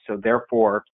compliant. So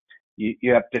therefore,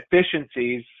 you have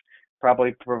deficiencies.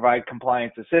 Probably provide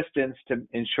compliance assistance to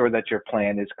ensure that your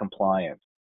plan is compliant.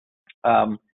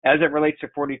 As it relates to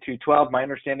 4212, my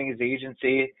understanding is the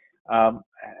agency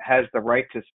has the right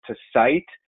to cite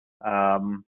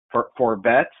for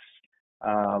vets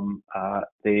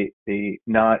the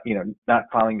not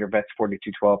filing your vets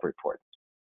 4212 report.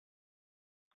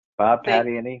 Bob,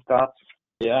 Patty, any thoughts?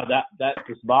 Yeah,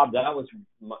 that's Bob.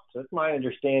 That's my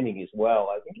understanding as well.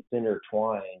 I think it's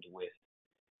intertwined with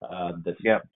the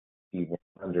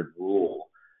 100 rule.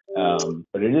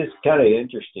 But it is kind of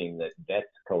interesting that vets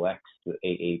collects the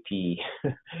AAP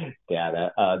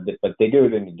data, but they do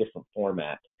it in a different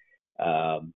format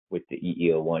with the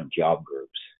EEO1 job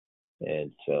groups,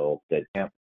 and so that's a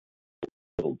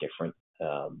little different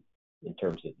in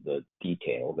terms of the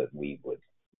detail that we would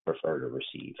prefer to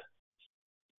receive.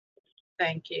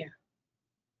 Thank you.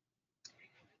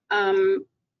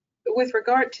 With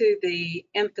regard to the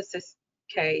emphasis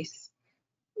case,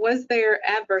 was there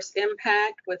adverse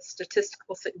impact with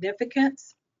statistical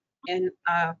significance in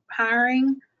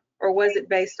hiring, or was it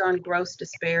based on gross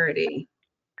disparity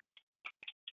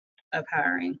of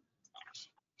hiring?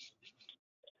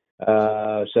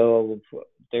 So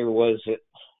there was, I'm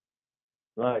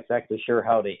not exactly sure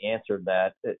how they answered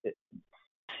that.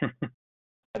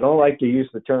 I don't like to use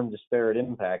the term disparate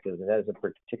impact because it has a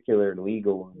particular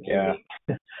legal meaning.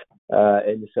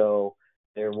 And so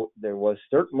there was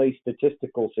certainly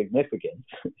statistical significance.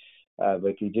 But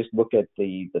if you just look at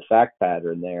the fact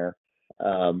pattern there,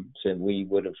 so we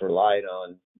would have relied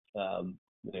on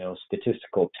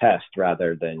statistical test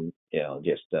rather than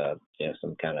just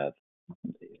some kind of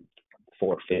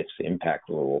 4/5 impact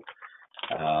rule.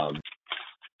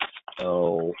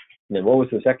 So then what was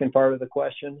the second part of the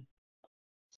question?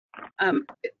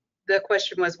 The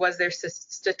question was there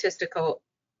statistical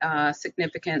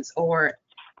significance or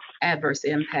adverse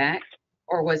impact,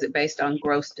 or was it based on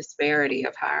gross disparity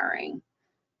of hiring?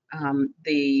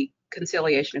 The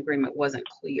conciliation agreement wasn't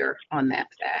clear on that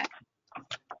fact.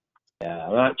 Yeah,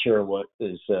 I'm not sure what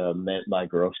is meant by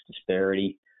gross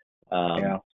disparity,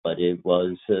 but it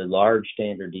was a large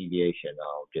standard deviation.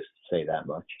 I'll just say that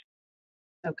much.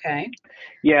 Okay.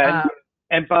 Yeah,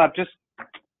 and Bob, just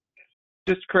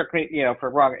correct me, if we're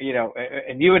wrong,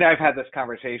 and you and I have had this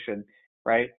conversation,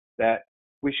 right? That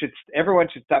everyone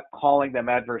should stop calling them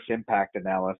adverse impact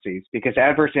analyses, because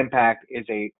adverse impact is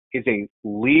a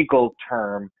legal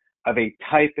term of a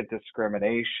type of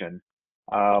discrimination.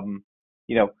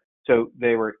 So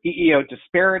they were EEO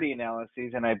disparity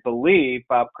analyses, and I believe,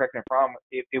 Bob, correct me if I'm wrong,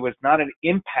 it was not an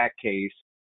impact case.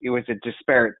 It was a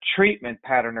disparate treatment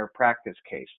pattern or practice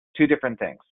case. Two different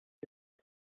things.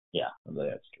 Yeah,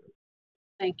 that's true.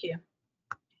 Thank you.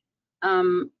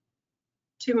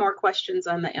 Two more questions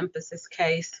on the emphasis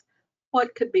case.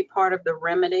 What could be part of the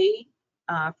remedy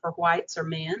for whites or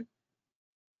men?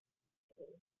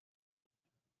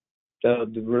 So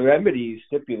the remedy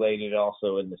stipulated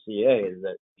also in the CA is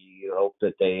that you hope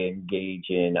that they engage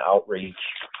in outreach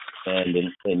and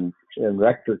in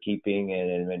record keeping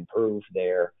and improve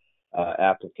their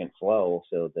applicant flow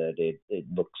so that it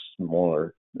looks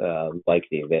more like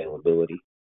the availability.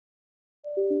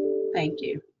 Thank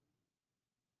you.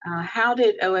 How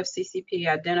did OFCCP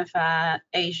identify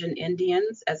Asian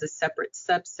Indians as a separate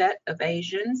subset of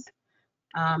Asians,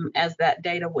 as that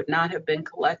data would not have been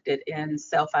collected in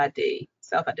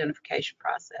self-identification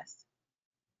process?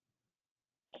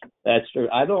 That's true.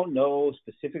 I don't know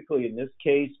specifically in this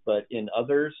case, but in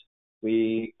others,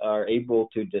 we are able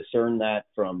to discern that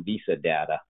from visa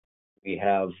data. We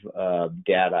have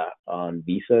data on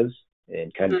visas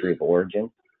and country of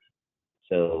origin.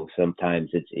 So sometimes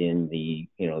it's in the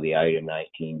item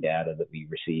 19 data that we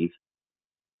receive.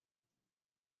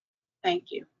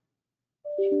 Thank you.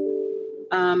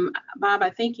 Bob, I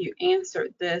think you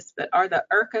answered this, but are the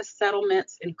IRCA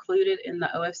settlements included in the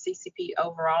OFCCP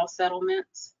overall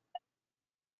settlements?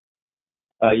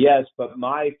 Yes, but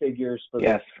my figures for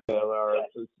this are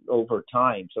over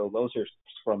time. So those are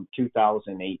from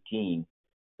 2018.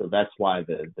 So that's why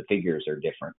the figures are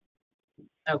different.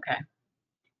 Okay.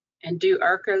 And do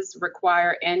IRCAs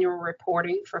require annual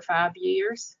reporting for 5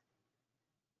 years?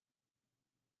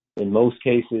 In most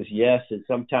cases, yes, and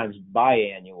sometimes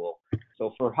biannual.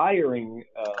 So for hiring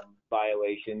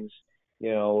violations,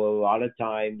 you know, a lot of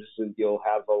times you'll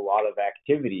have a lot of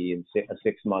activity in a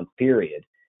 6-month period.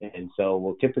 And so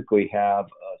we'll typically have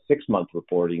a 6-month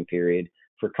reporting period.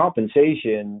 For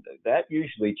compensation, that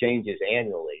usually changes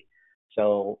annually.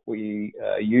 So we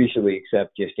usually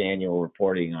accept just annual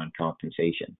reporting on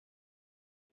compensation.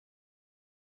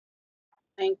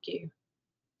 Thank you.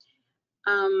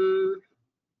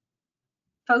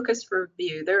 Focus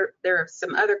review. There are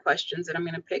some other questions, and I'm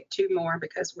going to pick 2 more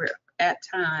because we're at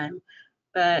time.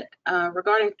 But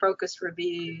regarding focus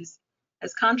reviews,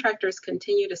 as contractors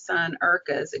continue to sign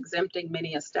IRCAs exempting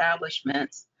many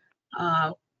establishments,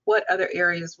 what other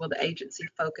areas will the agency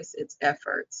focus its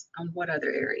efforts on? What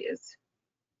other areas?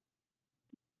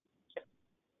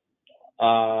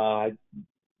 That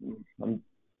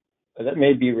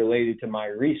may be related to my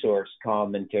resource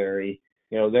commentary.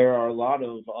 You know, there are a lot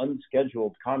of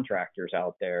unscheduled contractors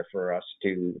out there for us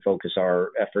to focus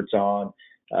our efforts on,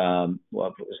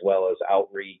 as well as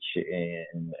outreach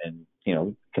and you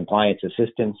know, compliance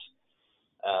assistance.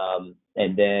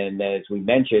 And then, as we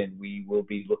mentioned, we will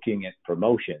be looking at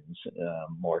promotions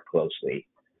more closely.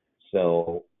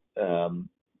 So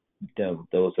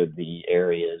those are the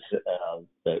areas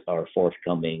that are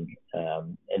forthcoming.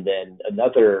 And then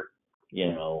another, you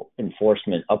know,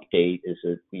 enforcement update is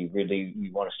that we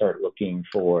want to start looking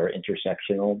for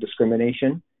intersectional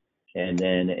discrimination, and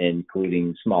then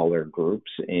including smaller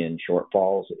groups and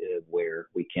shortfalls where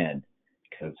we can,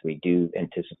 because we do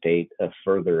anticipate a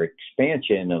further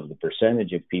expansion of the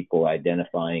percentage of people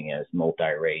identifying as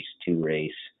multi-race,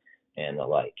 2-race, and the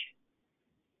like.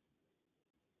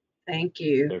 Thank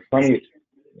you. There's plenty.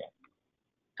 Yeah.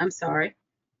 I'm sorry.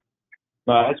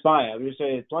 No, that's fine. I was just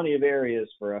saying, plenty of areas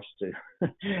for us to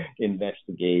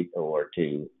investigate or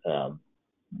to,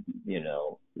 you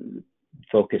know,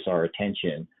 focus our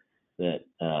attention that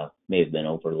may have been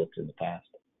overlooked in the past.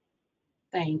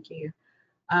 Thank you.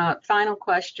 Final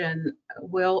question: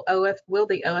 Will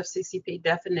the OFCCP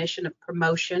definition of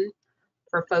promotion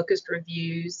for focused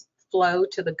reviews flow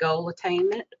to the goal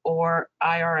attainment or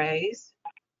IRAs?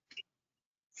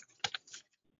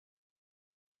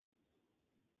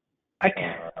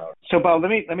 So, Bob, let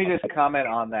me just comment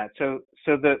on that. So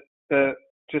the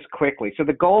just quickly. So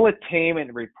the goal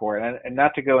attainment report, and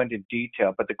not to go into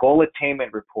detail, but the goal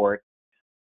attainment report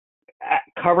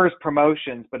covers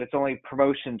promotions, but it's only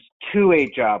promotions to a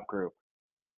job group,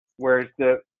 whereas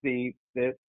the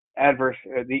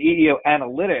EEO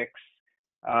analytics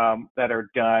that are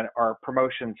done are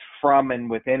promotions from and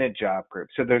within a job group.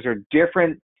 So those are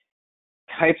different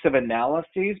types of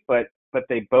analyses, but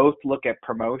they both look at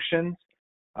promotions.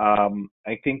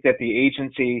 I think that the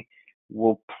agency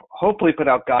will hopefully put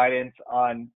out guidance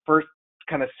on first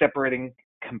kind of separating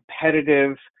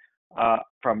competitive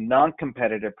from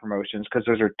non-competitive promotions, because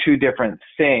those are 2 different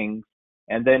things,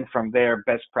 and then from there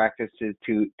best practices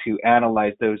to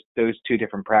analyze those 2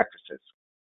 different practices.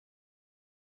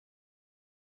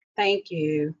 Thank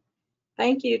you.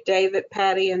 Thank you, David,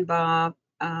 Patty, and Bob.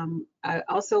 I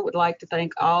also would like to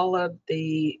thank all of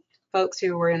the folks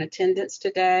who were in attendance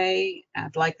today.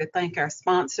 I'd like to thank our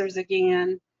sponsors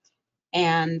again.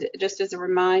 And just as a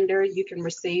reminder, you can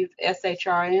receive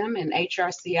SHRM and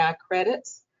HRCI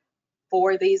credits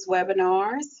for these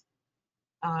webinars.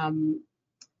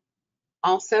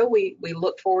 Also, we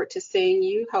look forward to seeing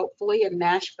you hopefully in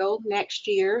Nashville next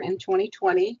year in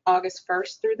 2020, August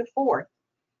 1st through the 4th.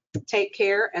 Take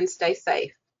care and stay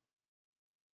safe.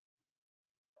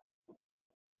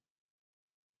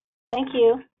 Thank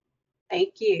you.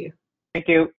 Thank you. Thank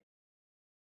you.